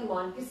sleeve. Never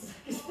mind,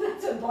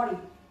 that's her body.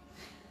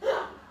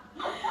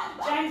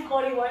 Jane's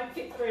body won't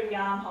fit through the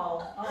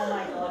armhole. Oh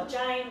my god.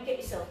 Jane, get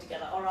yourself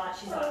together. Alright,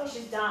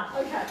 she's done.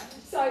 Okay,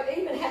 so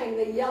even having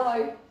the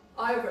yellow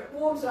over it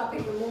warms it up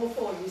even more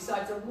for you, so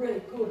it's a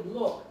really good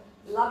look.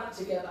 Love it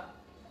together.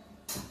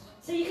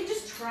 So you can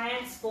just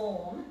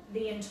transform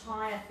the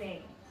entire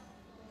thing.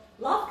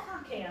 Love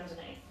khaki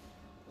underneath.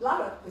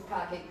 Love it with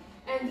khaki.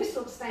 And this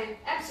looks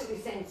absolutely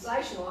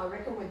sensational, I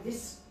reckon, with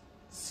this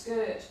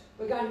skirt.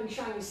 We're going to be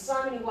showing you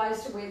so many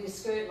ways to wear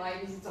this skirt,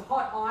 ladies. It's a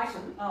hot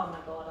item. Oh my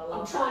god, I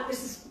love it.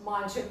 This is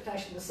my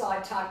interpretation of the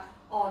side tuck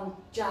on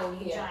Jane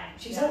here. Jane,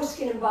 She's all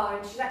skin and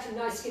bones. She's actually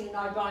no skin and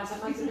no bones, so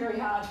it makes it very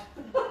hard.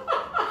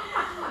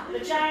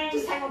 But Jane,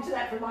 just hang on to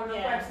that for a moment.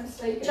 Yeah. Grab some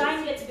sneakers.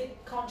 Jane gets a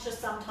bit conscious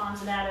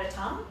sometimes about her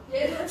tum.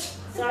 Yeah,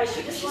 so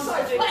she just wants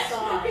to do the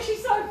side. Because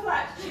she's so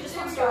flat. She just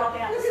wants to rock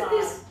out the side. Look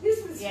at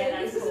this with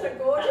sneakers. Isn't it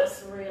gorgeous?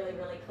 That's really,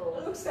 really cool.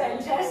 It looks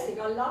fantastic.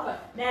 I love it.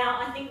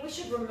 Now, I think we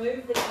should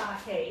remove the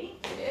khaki.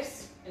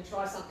 Yes, and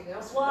try something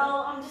else.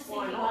 Well, I'm just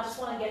thinking I just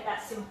want to get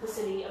that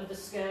simplicity of the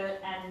skirt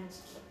and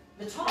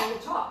the top. And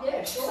the top,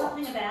 yeah, sure.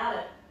 Something about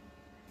it.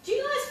 Do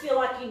you guys feel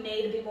like you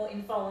need a bit more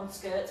info on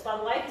skirts, by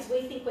the way? Because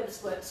we think we're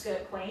the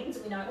skirt queens.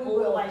 We know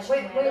all the ways you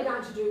can wear We're them.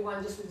 going to do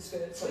one just with the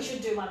skirts. So we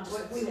should do one just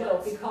with We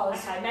skirts. will,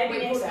 because okay, maybe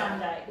next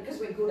Monday.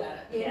 Because we're good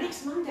at it. Yeah,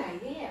 next Monday,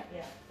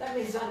 Yeah. That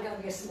means it's only going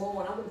to be a small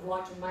one. I would have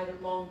liked to have made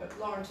it long, but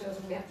Lauren tells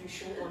me we have to do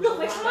short ones. Look,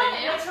 we're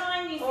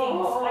trying new things,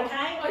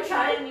 okay? We're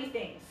trying new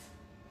things.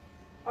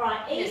 All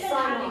right, even so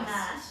having nice.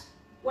 that,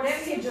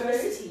 Whatever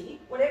simplicity.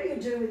 whatever you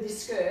do with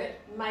this skirt,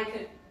 make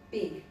it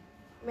big.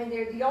 I mean,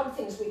 there are the odd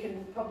things we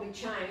can probably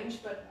change,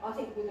 but I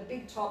think with a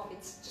big top,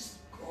 it's just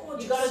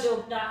gorgeous. You've got to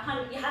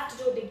do you have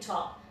to do a big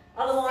top.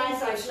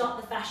 Otherwise, it's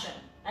not the fashion.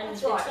 And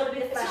That's it's right. got to be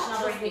the It's fashion, not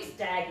otherwise trendy.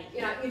 it's daggy.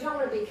 You know, you don't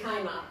want to be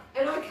came up.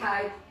 And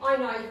okay, I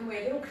know you can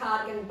wear a little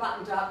cardigan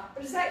buttoned up,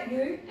 but is that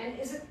you? And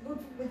is it good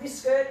with this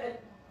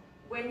skirt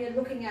when you're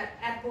looking at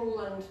apple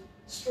and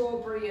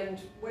strawberry and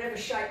whatever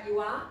shape you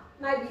are?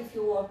 Maybe if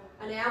you're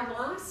an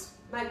hourglass,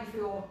 maybe if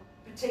you're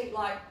petite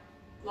like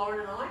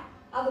Lauren and I.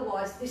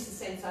 Otherwise, this is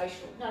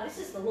sensational. No, this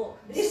is the look.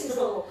 This is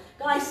the look.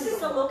 Guys, this is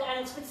the look, and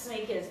it's with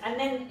sneakers. And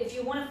then if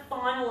you want to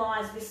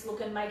finalise this look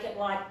and make it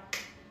like,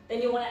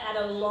 then you want to add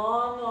a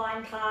long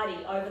line cardi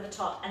over the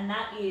top, and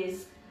that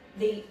is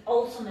the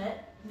ultimate.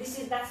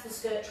 That's the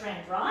skirt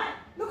trend, right?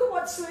 Look at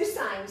what Sue's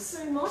saying.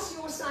 Sue Moss,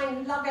 you're saying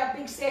you love our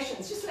big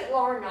sessions. Just let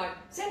Lauren know.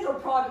 Send her a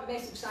private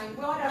message saying,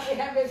 why don't we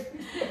have it?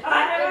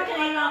 Alright, everyone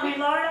can email me,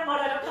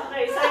 lauren@motto.com,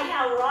 saying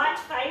how right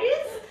Faye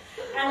is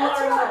and That's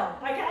Lauren's right. wrong,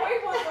 okay?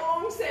 We want the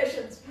long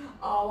sessions.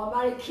 Oh,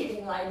 I'm only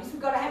kidding, ladies.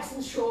 We've got to have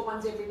some short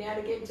ones every now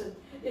and again to,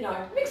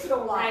 mix it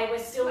all up. Hey,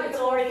 it's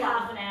already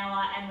half an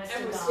hour and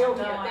we're still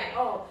going. Don't worry.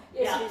 Oh,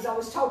 yes it is. I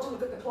was told to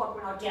look at the clock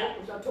when I talk,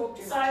 because I talk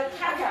too much.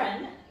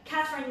 So,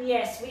 Catherine,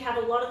 yes, we have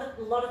a lot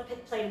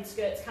of pleated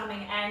skirts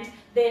coming, and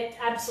they're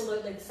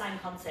absolutely the same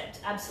concept,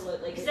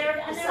 absolutely, because they're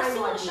a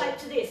similar shape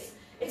to this.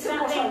 It's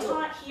about being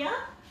tight here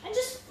and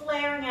just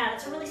flaring out.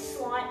 It's a really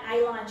slight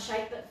A-line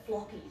shape, but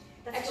floppy.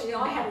 Actually,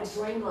 I had a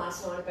dream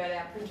last night about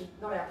our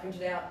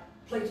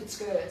pleated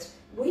skirts.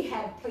 We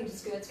have pleated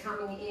skirts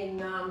coming in,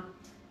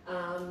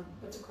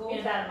 what's it called? In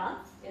about a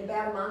month. In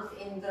about a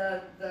month, in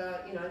the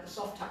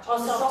soft touch.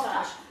 Oh, soft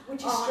touch.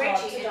 Which is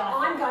stretchy. And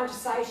I'm going to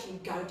say to you,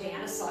 go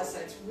down a size so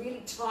it's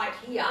really tight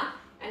here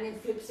and then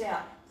flips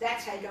out.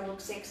 That's how you're going to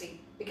look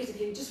sexy. Because if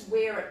you just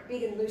wear it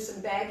big and loose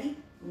and baggy,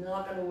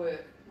 not going to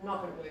work.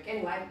 Not going to work.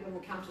 Anyway, when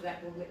we come to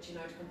that, we'll let you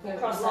know to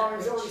confirm.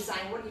 Lauren's already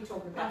saying, what are you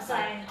talking about? I'm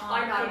saying,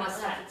 I know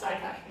myself, it's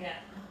okay. Yeah.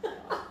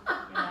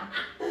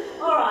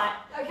 All right.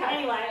 Okay.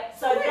 Anyway,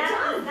 so we're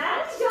done.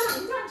 That's We're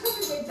done. Don't tell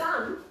me we're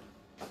done.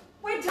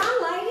 We're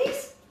done,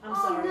 ladies. I'm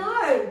sorry.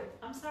 No.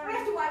 I'm sorry. We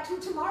have to wait till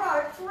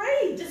tomorrow at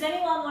 3. Does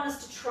anyone want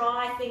us to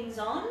try things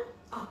on?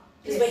 Oh,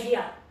 because we're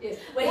here. Yes.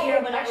 We're here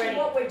and we're not ready.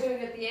 What we're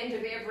doing at the end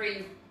of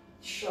every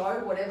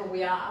show, whatever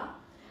we are.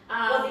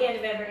 At the end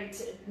of every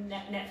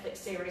Netflix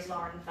series,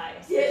 Lauren and Faye.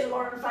 Yeah, the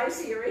Lauren and Faye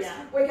series.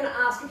 Yeah. We're going to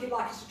ask if you'd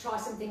like us to try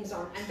some things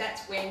on, and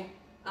that's when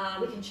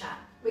we can chat.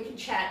 We can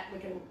chat. We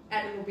can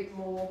add a little bit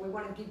more. We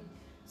want to give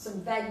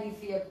some value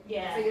for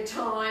your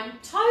time.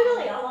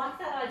 Totally, I like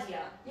that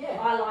idea. Yeah,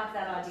 I like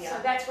that idea. So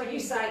that's when you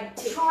say,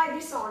 try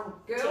this on,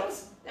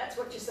 girls. That's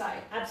what you say.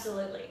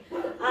 Absolutely.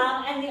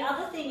 And the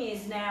other thing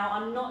is now,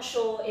 I'm not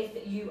sure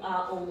if you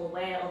are all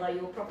aware, although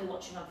you were probably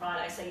watching on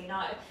Friday, so you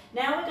know.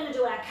 Now we're going to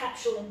do our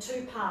capsule in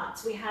 2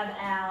 parts. We have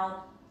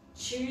our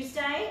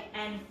Tuesday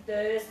and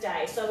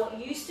Thursday. So what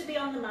used to be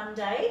on the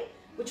Monday,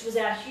 which was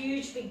our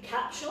huge big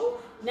capsule,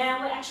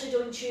 now we're actually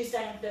doing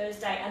Tuesday and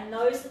Thursday, and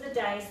those are the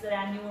days that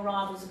our new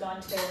arrivals are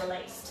going to be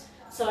released.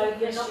 So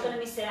you're not going to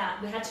miss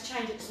out. We had to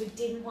change it because we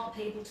didn't want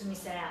people to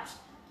miss out.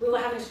 We were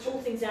having to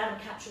pull things out of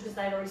the capsule because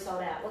they'd already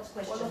sold out. What's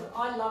the question? Well,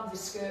 I love this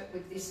skirt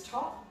with this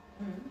top.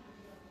 Mm-hmm.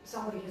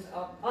 Somebody has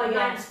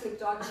it's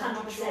flipped over, so I'm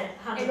not sure.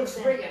 100%. It looks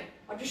brilliant.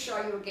 I'll just show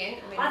you again.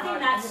 I think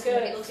that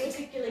skirt looks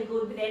particularly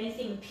good with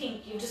anything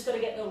pink. You've just got to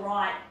get the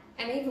right.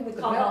 And even with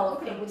the belt,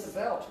 look at it with the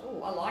belt.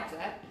 Oh, I like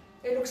that.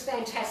 It looks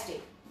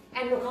fantastic.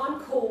 And look, I'm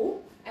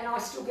cool, and I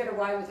still get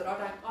away with it.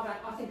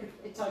 I think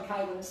it's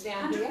okay when it's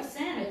down 100%.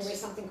 here. And wear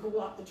something cool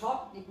up the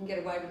top, you can get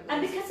away with it.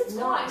 And because it's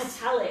quite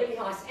metallic. Really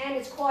nice. And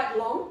it's quite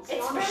long. So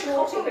it's I'm very a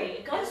shorty. coppery.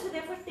 It goes with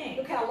everything.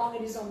 Look how long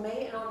it is on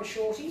me, and I'm a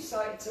shorty,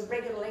 so it's a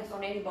regular length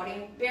on anybody.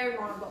 And bear in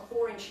mind, I've got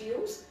 4-inch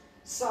heels,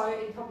 so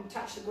it'd probably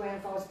touch the ground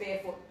if I was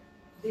barefoot.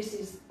 This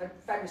is a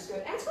fabulous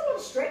skirt. And it's got a lot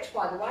of stretch,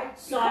 by the way.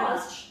 So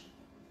much.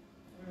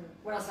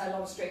 When I say a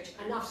lot of stretch,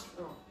 enough.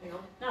 Oh, hang on.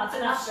 No, it's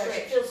enough stretch.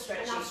 It feels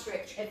stretchy. Enough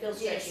stretch. It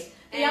feels Yes. stretchy.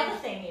 The other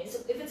thing is,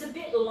 if it's a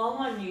bit long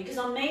on you, because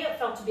on me it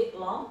felt a bit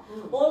long,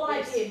 all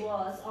I did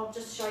was, I'll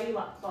just show you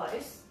up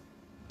close.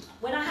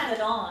 When I had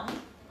it on,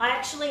 I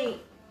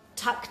actually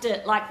tucked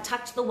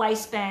the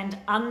waistband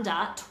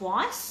under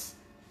twice.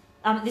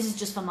 This is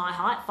just for my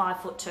height,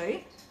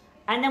 5'2".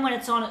 And then when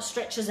it's on, it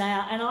stretches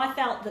out. And I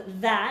felt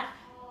that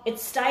it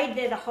stayed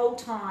there the whole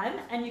time,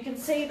 and you can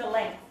see the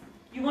length.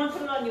 You want to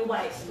put it on your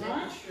waist,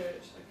 right?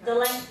 The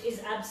length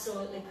is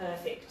absolutely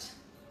perfect.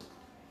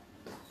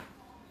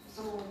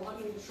 someone will want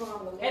you to try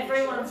on the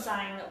Everyone's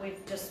saying that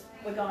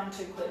we're going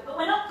too quick, but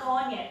we're not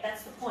gone yet.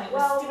 That's the point.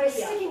 Well, we're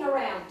here. sticking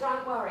around.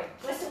 Don't worry.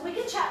 Listen, we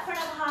can chat for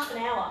another half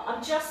an hour.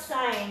 I'm just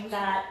saying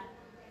that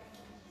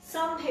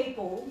some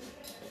people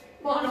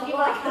want to give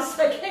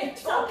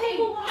some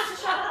people want us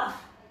to shut up.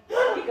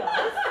 You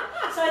guys.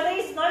 So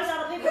those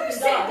other people who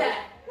said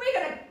that?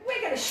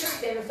 We're gonna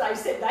shoot them if they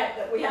said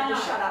that we have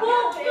to shut up.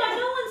 Well,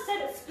 no one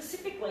said it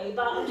specifically,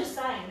 but I'm just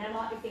saying they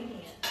might be thinking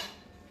it.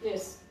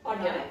 Yes, I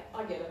get it.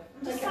 I get it.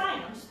 I'm just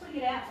saying. I'm just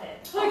putting it out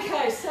there.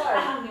 Okay, so I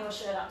hung your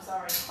shirt up.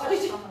 Sorry.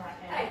 Did you?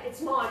 Hey,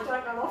 it's mine.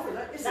 Don't run off with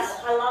it.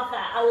 I love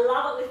that. I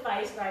love it with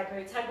Faye's grey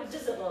boots. How good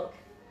does it look?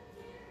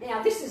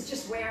 Now this is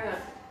just wearing it.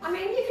 I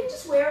mean, you can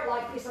just wear it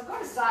like this. I've got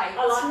to say,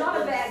 it's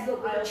not a bad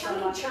look with a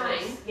chunky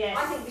chain. Yes.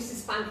 I think this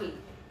is funky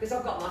because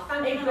I've got my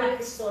funky even boots. like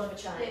this sort of a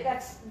chain. Yeah,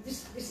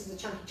 this is the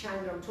chunky chain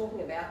that I'm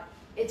talking about.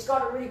 It's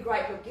got a really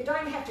great look. You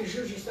don't have to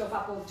zhuzh yourself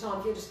up all the time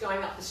if you're just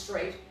going up the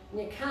street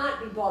and you can't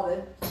be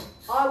bothered.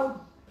 I would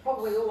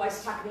probably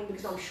always tuck it in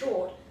because I'm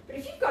short, but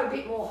if you've got a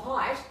bit more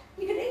height,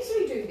 you can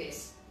easily do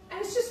this.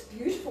 And it's just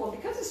beautiful,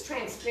 and because it's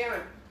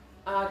transparent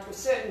to a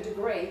certain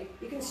degree,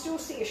 you can still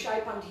see a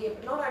shape under here,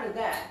 but not only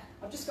that,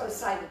 I've just got to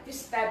say that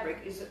this fabric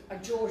is a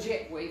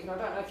Georgette weave, and I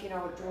don't know if you know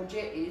what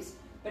Georgette is,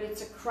 but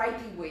it's a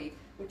crepey weave,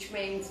 which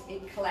means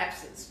it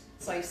collapses.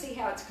 So you see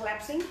how it's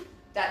collapsing?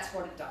 That's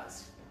what it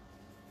does.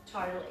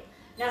 Totally.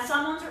 Now,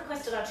 someone's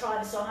requested I try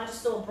this on. I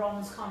just saw a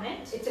bronze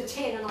comment. It's a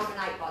 10 and I'm an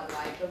 8, by the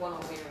way, the one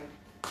I'm wearing.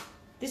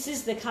 This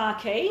is the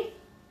khaki.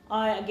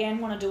 I, again,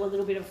 want to do a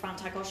little bit of front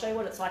tack. I'll show you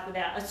what it's like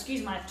without...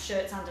 Excuse my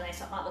shirts underneath,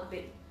 so it might look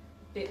a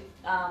bit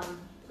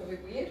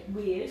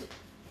weird.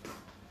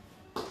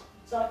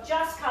 So it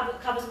just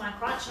covers my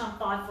crutch, and I'm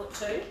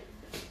 5'2",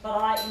 but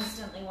I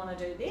instantly want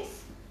to do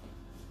this.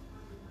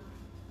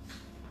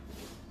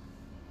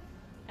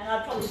 And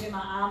I'd probably do my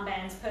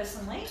armbands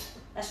personally.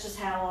 That's just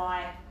how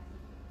I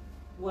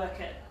work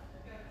it.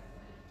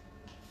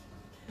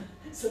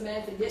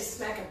 Samantha, yes,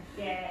 smack him.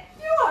 Yeah.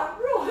 You are a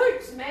real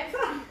hoot,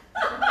 Samantha.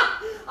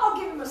 I'll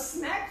give him a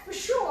smack for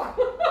sure.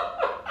 Some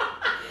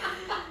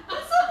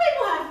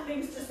people have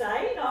things to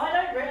say. You know, I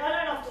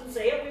don't often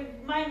see it. We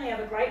mainly have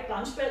a great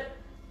bunch, but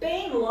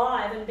being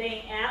live and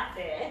being out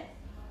there,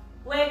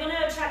 we're going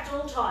to attract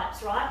all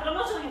types, right? But I'm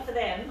not doing it for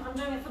them. I'm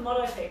doing it for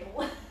motto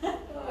people. I'm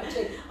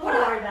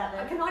not worried about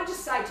them. Can I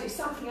just say to you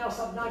something else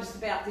I've noticed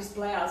about this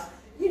blouse?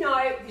 You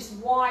know, this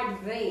wide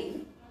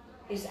V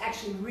is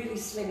actually really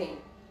slimming.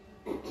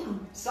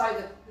 So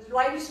the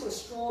ladies with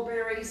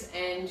strawberries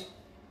and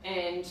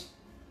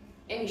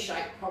any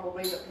shape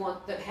probably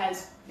that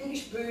has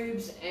biggish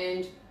boobs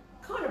and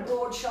kind of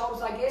broad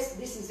shoulders, I guess,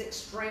 this is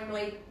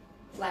extremely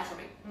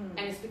flattering.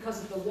 And it's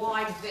because of the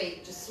wide V,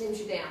 it just slims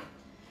you down.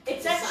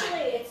 It's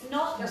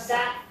not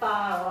that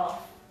far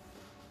off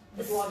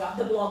the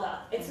blogger.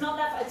 It's not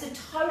that far. It's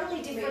a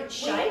totally different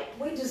shape.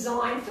 We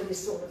design for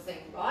this sort of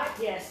thing, right?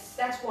 Yes.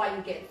 That's why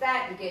you get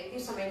that, you get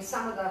this. I mean,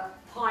 some of the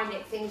high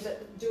neck things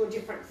that do a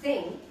different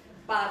thing,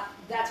 but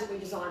that's what we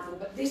design for.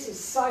 But this is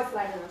so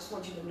flattering, I just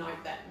want you to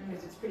note that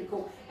because it's pretty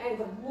cool. And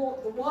the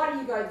wider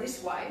you go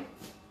this way,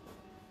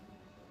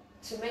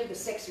 to me the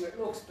sexier it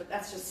looks, but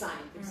that's just saying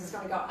because it's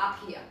going to go up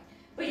here.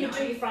 But you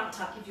do your front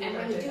tuck if you want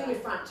to do that. And when you do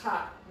your front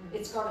tuck,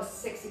 it's got a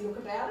sexy look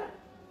about it.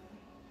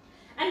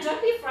 And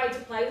don't be afraid to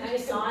play with your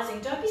sizing.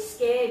 Don't be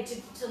scared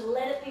to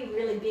let it be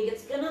really big.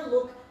 It's going to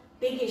look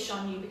biggish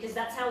on you because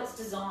that's how it's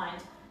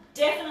designed.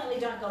 Definitely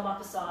don't go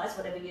up a size,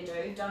 whatever you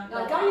do. Don't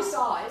go your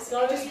size.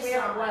 Go just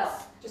wear it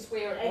well. Just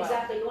wear it well.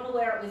 Exactly. You want to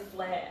wear it with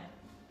flair.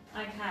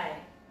 Okay.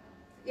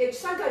 Yeah,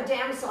 just don't go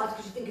down a size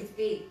because you think it's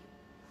big.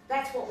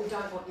 That's what we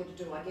don't want you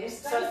to do, I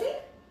guess. Don't you think?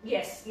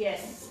 Yes,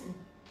 yes.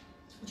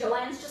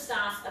 Joanne's just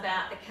asked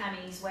about the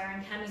camis,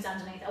 wearing camis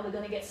underneath. Are we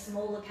going to get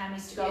smaller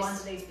camis to go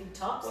under these big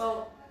tops?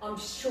 Well, I'm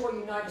sure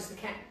you noticed the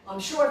cam. I'm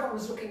sure everyone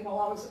was looking while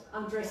I was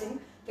undressing.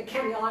 The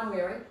cami I'm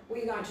wearing,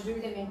 we're going to do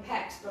them in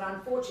packs, but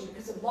unfortunately,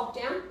 because of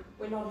lockdown,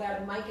 we're not allowed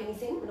to make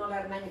anything. We're not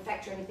allowed to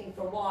manufacture anything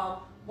for a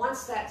while.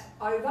 Once that's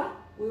over,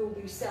 we will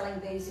be selling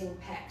these in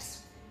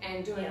packs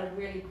and doing a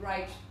really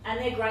great. And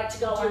they're great to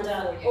go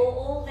under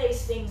all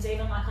these things,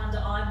 even like under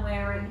I'm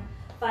wearing,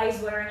 Faye's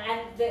wearing,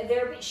 and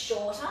they're a bit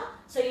shorter,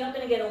 so you're not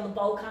going to get all the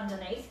bulk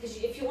underneath. Because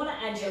if you want to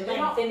add your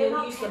length, then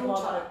you'll use the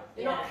blogger.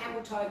 They're not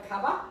camel toe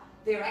cover.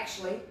 They're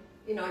actually,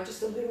 you know,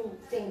 just a little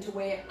thing to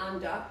wear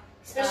under.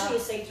 Especially your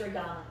see-through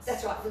garments.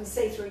 That's right, for the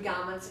see-through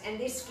garments, and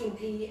they're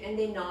skimpy and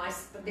they're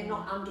nice, but they're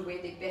not underwear.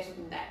 They're better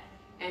than that,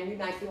 and you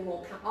may feel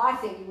more. I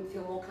think you would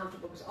feel more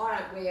comfortable because I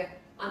don't wear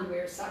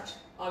underwear as such.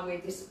 I wear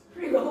this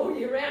pretty well all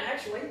year round.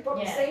 Actually, you've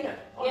probably seen it.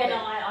 I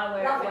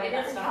wear it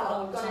that stuff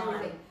all I've the got time.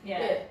 everything.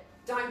 Yeah.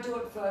 Don't do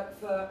it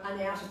for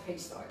an outer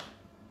piece though.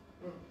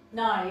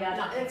 No,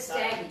 it's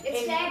daggy.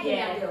 It's daggy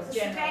now, girls. It's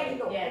a daggy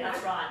look. Yeah,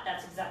 that's right.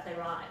 That's exactly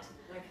right.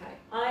 Okay.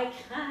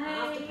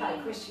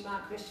 Afterpay, question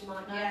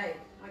mark, no. yay.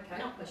 Okay.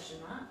 Not question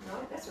mark.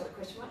 No, that's not a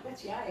question mark,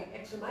 that's yay.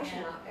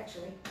 Exclamation mark,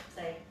 actually.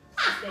 See,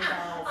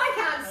 I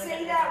can't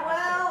see that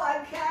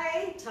well,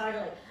 okay.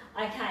 Totally.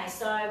 Okay,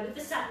 so with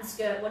the satin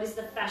skirt, what is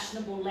the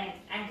fashionable length,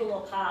 ankle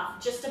or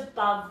calf? Just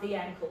above the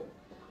ankle.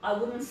 I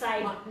wouldn't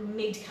say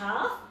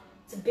mid-calf.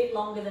 It's a bit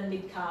longer than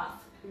mid-calf.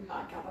 You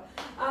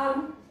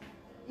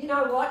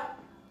know what?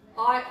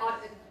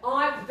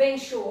 I've been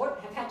short,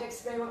 have had to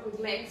experiment with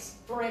lengths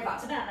forever.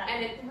 It's about that.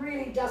 And it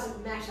really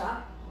doesn't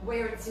matter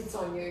where it sits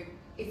on you.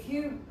 If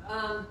you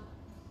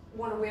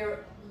want to wear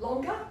it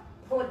longer,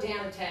 pull it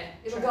down a tad.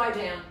 It'll go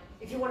down.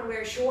 If you want to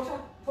wear it shorter,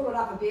 pull it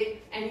up a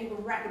bit, and you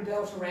can wrap a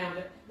belt around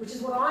it, which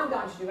is what I'm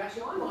going to do.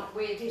 Actually, I might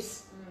wear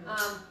this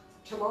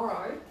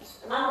tomorrow,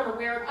 and I'm going to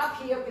wear it up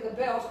here with a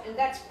belt, and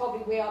that's probably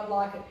where I'd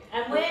like it.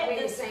 And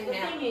the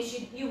thing is,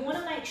 you want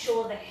to make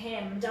sure the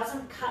hem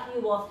doesn't cut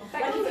you off. In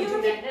fact, like I'm if going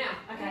you're to do a bit, that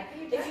now. okay,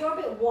 if you're a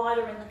bit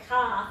wider in the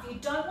calf, you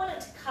don't want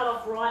it to cut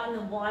off right in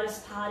the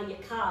widest part of your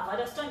calf. I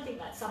just don't think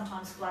that's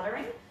sometimes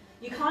flattering.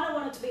 You kind of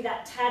want it to be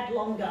that tad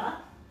longer.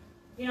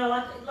 You know,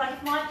 like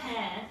if my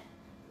pant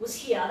was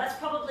here, that's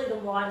probably the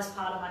widest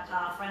part of my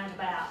calf, round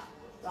about,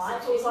 right?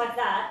 If it was like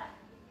that,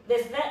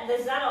 there's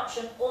that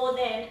option, or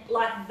then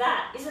like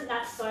that. Isn't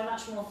that so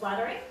much more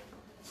flattering?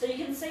 So you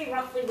can see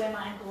roughly where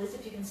my ankle is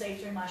if you can see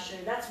through my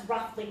shoe. That's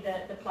roughly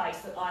the place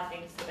that I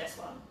think is the best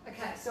one.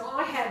 Okay, so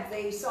I have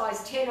the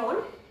size 10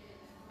 on,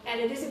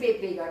 and it is a bit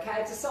big,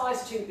 okay? It's a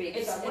size too big.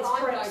 It's so what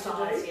I'm correct going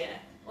size, to do, yeah.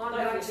 I'm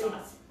going to,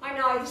 I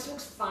know this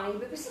looks funny,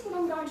 but this is what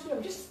I'm going to do.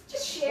 I'm just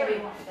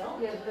sharing.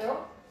 Yeah, the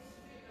belt.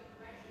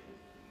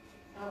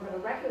 I'm going to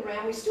wrap it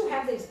around. We still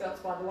have these belts,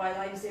 by the way,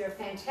 ladies. They're a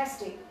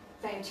fantastic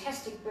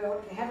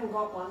belt. If you haven't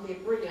got one, they're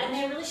brilliant. And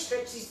they're really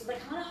stretchy, so they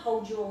kind of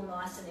hold you all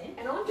nice and in.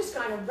 And I'm just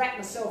going to wrap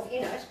myself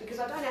in it because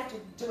I don't have to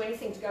do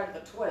anything to go to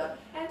the toilet.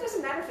 And it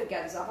doesn't matter if it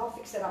gathers up. I'll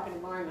fix that up in a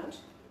moment.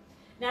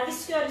 Now this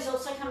skirt is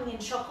also coming in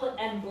chocolate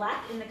and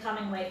black in the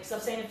coming weeks.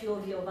 I've seen a few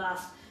of you have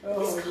asked.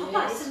 This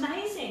copper is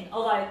amazing.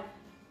 Although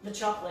the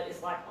chocolate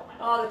is like, oh my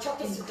god. Oh, the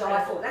chocolate's to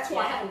die for. That's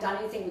why I haven't done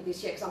anything with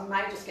this yet, because I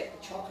may just get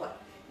the chocolate.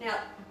 Now,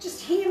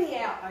 just hear me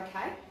out,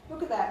 okay?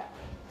 Look at that.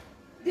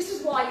 This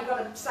is why you've got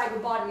to say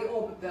goodbye to the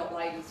orbit belt,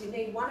 ladies. You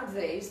need one of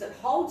these that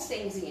holds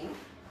things in,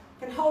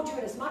 can hold you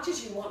in as much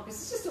as you want, because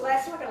it's just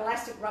it's like an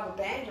elastic rubber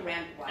band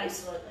around your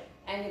waist. Absolutely.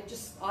 And it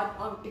just,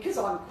 because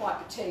I'm quite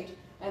petite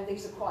and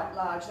these are quite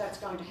large, that's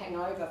going to hang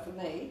over for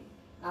me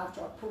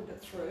after I've pulled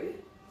it through,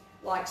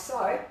 like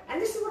so.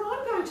 And this is what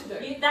I'm going to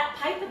do. That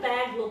paper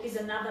bag look is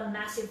another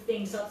massive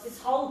thing. So it's this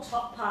whole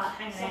top part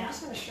hanging out. I'm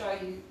just going to show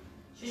you.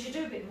 Should you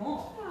do a bit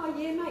more? Oh,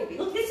 yeah, maybe.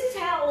 Look, this is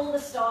how all the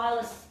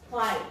stylists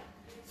play.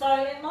 So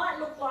it might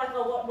look like,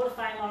 oh, what a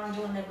Faye Lauren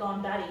do when they've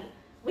gone batty.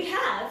 We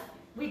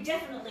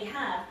definitely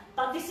have,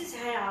 but this is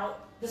how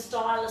the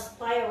stylists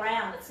play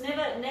around. It's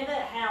never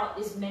how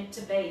it is meant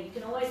to be. You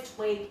can always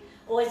tweak,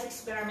 always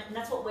experiment, and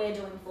that's what we're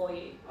doing for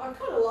you. I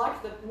kind of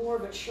like that more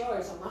of it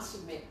shows, I must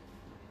admit.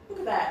 Look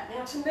at that.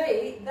 Now, to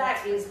me,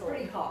 that is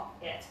pretty hot.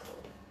 Yeah, it's cool.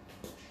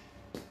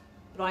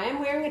 But I am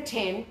wearing a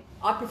 10.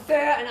 I prefer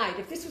an 8.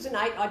 If this was an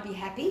 8, I'd be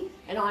happy,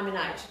 and I'm an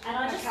 8. And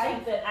I just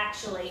think that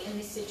actually, in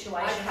this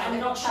situation, okay, I'm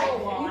not sure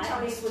why you tell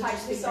me this to would take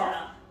just be this better.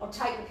 off. I'll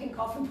take the pink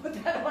off and put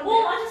that on.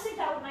 Well, I just think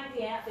that would make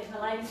the outfit, and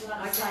the ladies would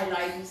understand.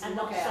 Okay, ladies, and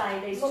look not out.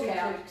 say these Look two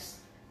out. kooks.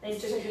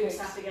 These two kooks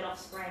have to get off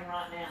screen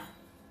right now.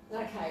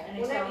 Okay, And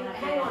well, it's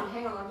hang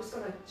on. I'm just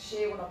going to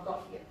share what I've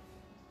got here,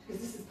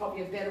 because this is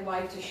probably a better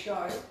way to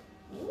show.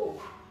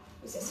 Ooh,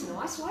 is this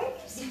nice,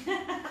 ladies?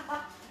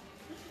 I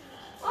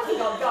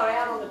think I'll go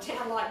out on the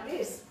town like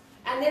this.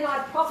 And then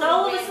I'd probably... So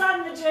all of a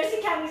sudden the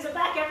jersey camis are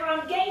back.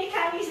 Everyone get your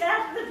camis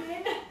out of the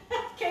bin.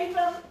 Keep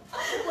them.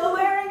 We're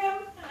wearing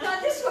them. No,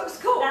 this looks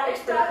cool. That looks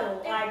pretty cool.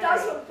 It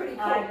does look pretty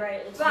cool. I agree.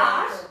 It looks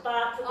but pretty cool.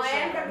 But I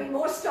am going to be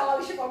more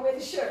stylish if I wear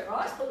the shirt,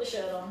 right? Just put the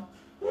shirt on.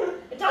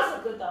 It does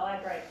look good though, I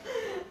agree.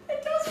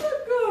 It does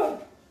look good.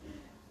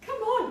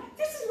 Come on.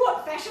 This is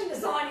what fashion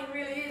designing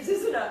really is,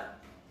 isn't it?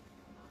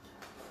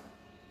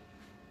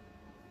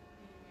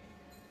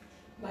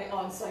 Mate,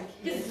 I'm so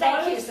cute.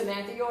 Thank you,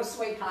 Samantha. You're a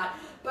sweetheart.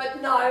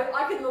 But no,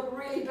 I can look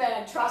really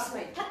bad. Trust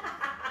me.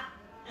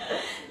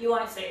 You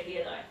won't see it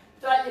here though.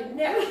 But you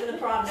never. For the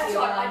privacy. That's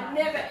right. I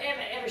never,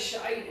 ever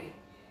show you.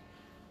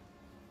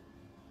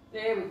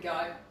 There we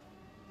go.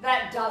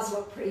 That does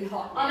look pretty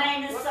hot. Now. I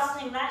mean, there's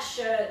something, that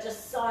shirt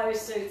just so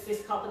suits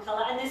this copper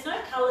colour, and there's no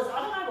colours.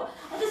 I don't know what.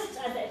 There's a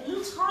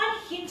little tiny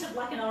hint of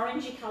like an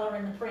orangey colour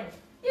in the print.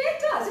 Yeah,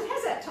 it does. It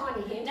has that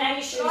tiny hint. Now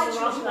your shoes are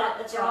wrong, but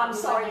that's right. I'm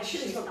sorry, the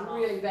shoes look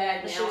really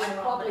bad now. I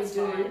probably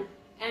do fine.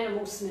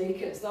 animal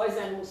sneakers. Those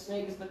animal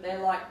sneakers, but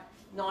they're like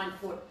 9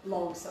 foot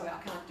long, so I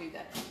can't do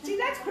that. See,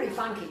 that's pretty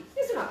funky,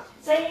 isn't it?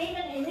 So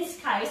even in this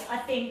case, I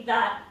think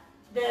that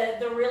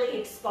the really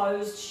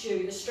exposed shoe,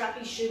 the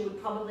strappy shoe,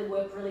 would probably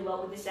work really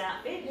well with this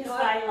outfit. Because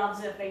Faye loves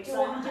her feet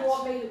so much. Do you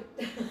want me to?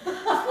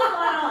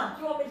 Why not?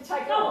 Do you want me to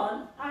take it Go off?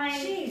 on. I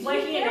mean, Jeez,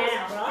 we're here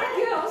now, right?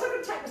 Yeah, girls, I'm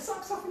going to take my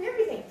socks off and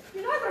everything.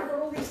 You know I've got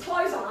all these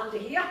clothes on under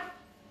here.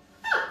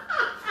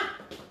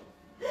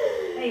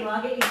 There you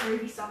are, get your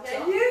groovy socks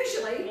Now, off.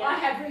 usually I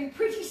have really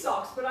pretty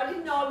socks, but I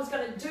didn't know I was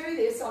going to do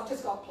this, so I've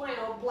just got plain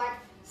old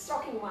black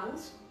stocking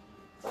ones.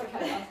 It's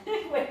okay, love.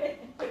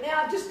 But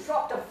now I've just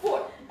dropped a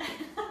foot.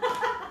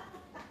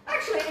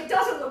 Actually, it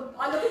doesn't look,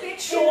 I look a bit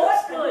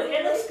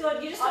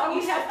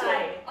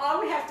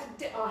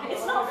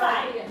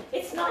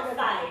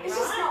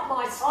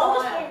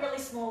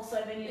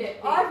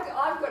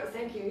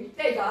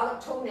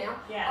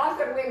now. Yeah. I've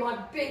got to wear my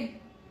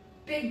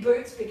big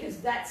boots because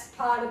that's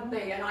part of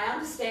me, and I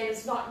understand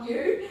it's not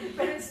you,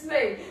 but it's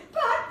me.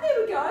 But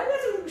there we go,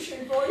 that's a little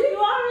shoe for You you.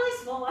 are really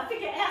small. I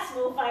forget how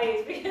small Faye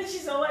is because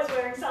she's always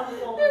wearing some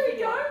form There of we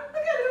figure. go.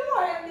 Look how little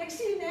I am next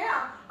to you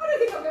now. I don't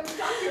think I've ever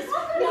done this.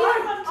 really No,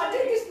 have one I too.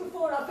 did this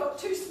before and I felt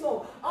too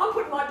small. I'm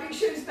putting my big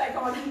shoes back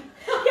on.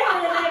 Get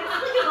on your leg,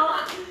 flick them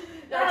off.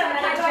 No, I it's don't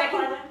okay, know, Jackie.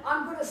 Jackie.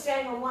 I'm good at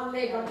standing on one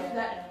leg. I do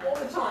that all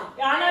the time.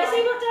 Yeah, I know. Anyway,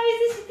 See, what day is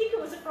this? You think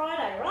it was a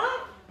Friday, right?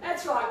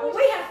 that's right. Well,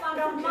 we have fun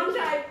from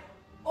Monday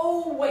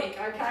all week,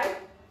 okay?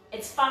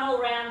 It's fun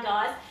all round,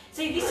 guys.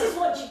 See, this is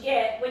what you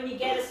get when you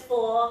get us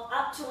for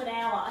up to an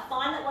hour. I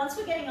find that once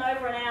we're getting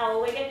over an hour,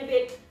 we're getting a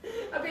bit...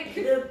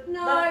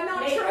 No,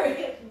 not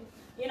true.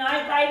 You know,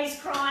 baby's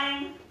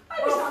crying,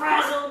 Baby's we're all not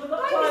frazzled, we've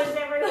got clothes You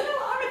everywhere. know,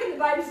 I reckon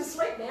the baby's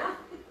asleep now.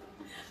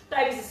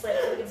 Baby's asleep,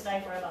 so we can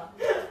stay forever.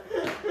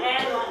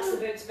 Anne likes the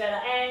boots better.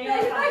 Anne, you're Yeah,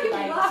 a you're funky making me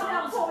lady, laugh so I'm now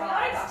not before we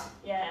surprised.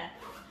 Yeah.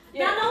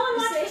 Yeah, No, no one you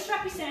likes see? the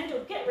strappy sandal.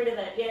 Get rid of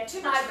it. Yeah,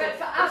 too No, much. but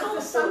for It's us, all for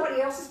full.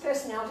 somebody else's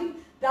personality,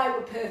 they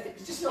were perfect.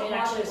 It's just not It my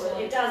actually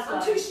personality. it does I'm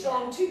work, too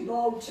strong, too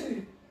bold,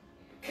 too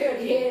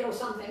curly haired or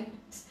something.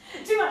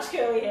 Too much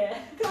curly hair.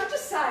 Can I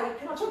just say,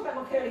 can I talk about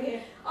my curly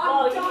hair?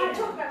 Oh, I'm dying yeah. to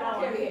talk about Go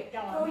my on, curly hair. go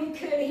on. For all you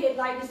curly haired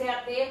ladies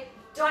out there,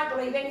 don't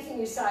believe anything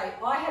you say.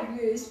 I have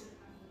used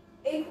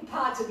equal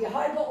parts of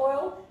jojoba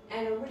oil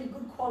and a really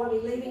good quality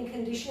leave-in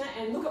conditioner,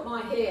 and look at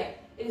my hair.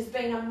 It has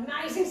been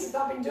amazing since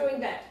I've been doing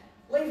that.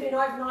 Leave it in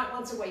overnight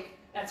once a week.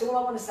 That's all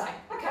I want to say.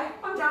 Okay,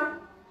 I'm done.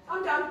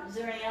 I'm done. Is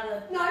there any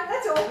other? No,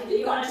 that's all. You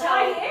You've got wanna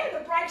dry tell- hair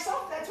that breaks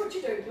off, that's what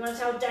you do. You want to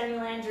tell Daniel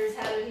Andrews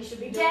how he should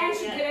be doing Dan it?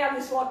 should Yeah. get out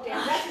of this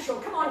lockdown, that's for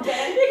sure. Come on,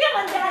 Dan. You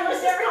come on, Dan.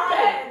 Let's just Very party.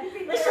 bad. You've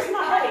been Let's just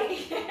very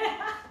party.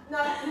 No,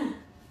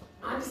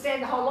 I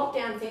understand the whole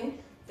lockdown thing.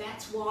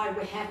 That's why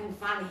we're having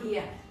fun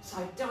here. So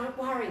don't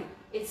worry.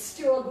 It's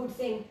still a good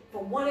thing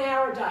for 1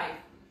 hour a day.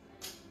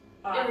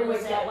 All right, Every we'll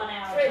weekday. say 1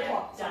 hour. 3 a day.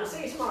 o'clock. So Done. we'll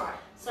see you tomorrow.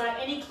 So,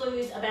 any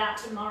clues about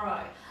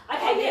tomorrow? Okay,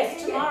 Oh, yes,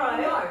 yeah, tomorrow.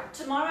 no.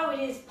 Tomorrow it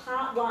is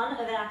part 1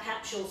 of our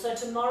capsule. So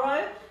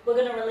tomorrow we're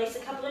going to release a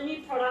couple of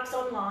new products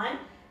online.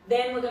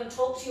 Then we're going to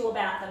talk to you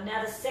about them.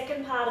 Now the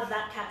second part of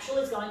that capsule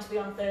is going to be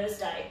on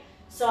Thursday.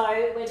 So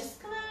we're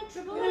just going to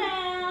dribble it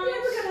out.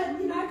 Yeah, we're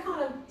going to,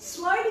 kind of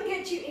slowly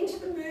get you into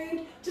the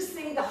mood to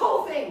see the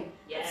whole thing.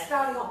 Yeah. It's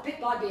starting off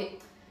bit by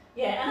bit.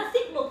 Yeah, and I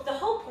think, look, the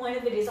whole point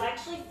of it is I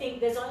actually think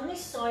there's only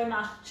so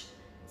much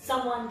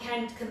someone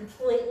can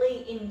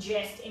completely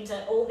ingest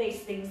into all these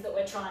things that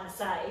we're trying to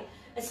say,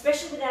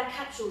 especially with our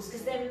capsules,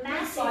 because they're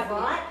massive, Yes, I do.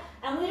 right?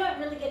 And we don't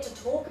really get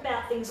to talk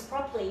about things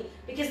properly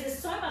because there's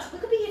so much. We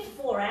could be here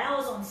for 4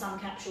 hours on some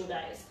capsule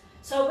days.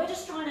 So we're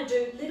just trying to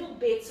do little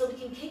bits so we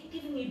can keep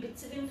giving you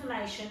bits of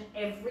information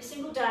every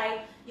single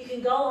day. You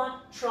can go on,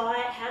 try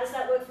it. How does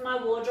that work for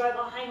my wardrobe?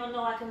 Oh, hang on,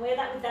 no, I can wear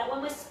that with that.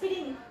 When we're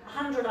spitting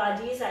 100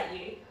 ideas at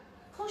you,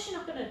 of course you're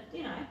not going to,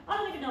 I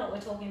don't even know what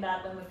we're talking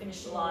about when we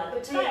finish the live.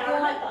 But today I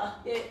remember.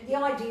 Yeah, the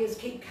ideas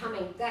keep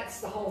coming. That's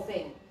the whole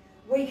thing.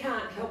 We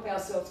can't help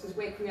ourselves because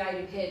we're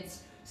creative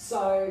heads.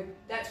 So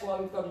that's why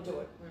we've got to do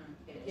it.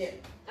 It is.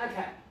 Yeah.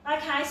 Okay.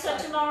 Okay, so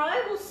tomorrow,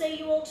 we'll see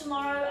you all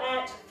tomorrow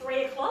at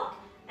 3 o'clock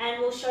and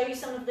we'll show you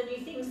some of the new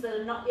things that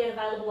are not yet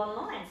available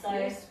online. So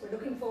Yes, we're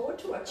looking forward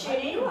to it. Tune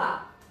in. You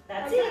are.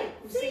 That's Okay, it.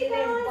 we'll see you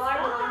then. guys. Bye.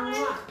 Bye.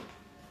 Bye.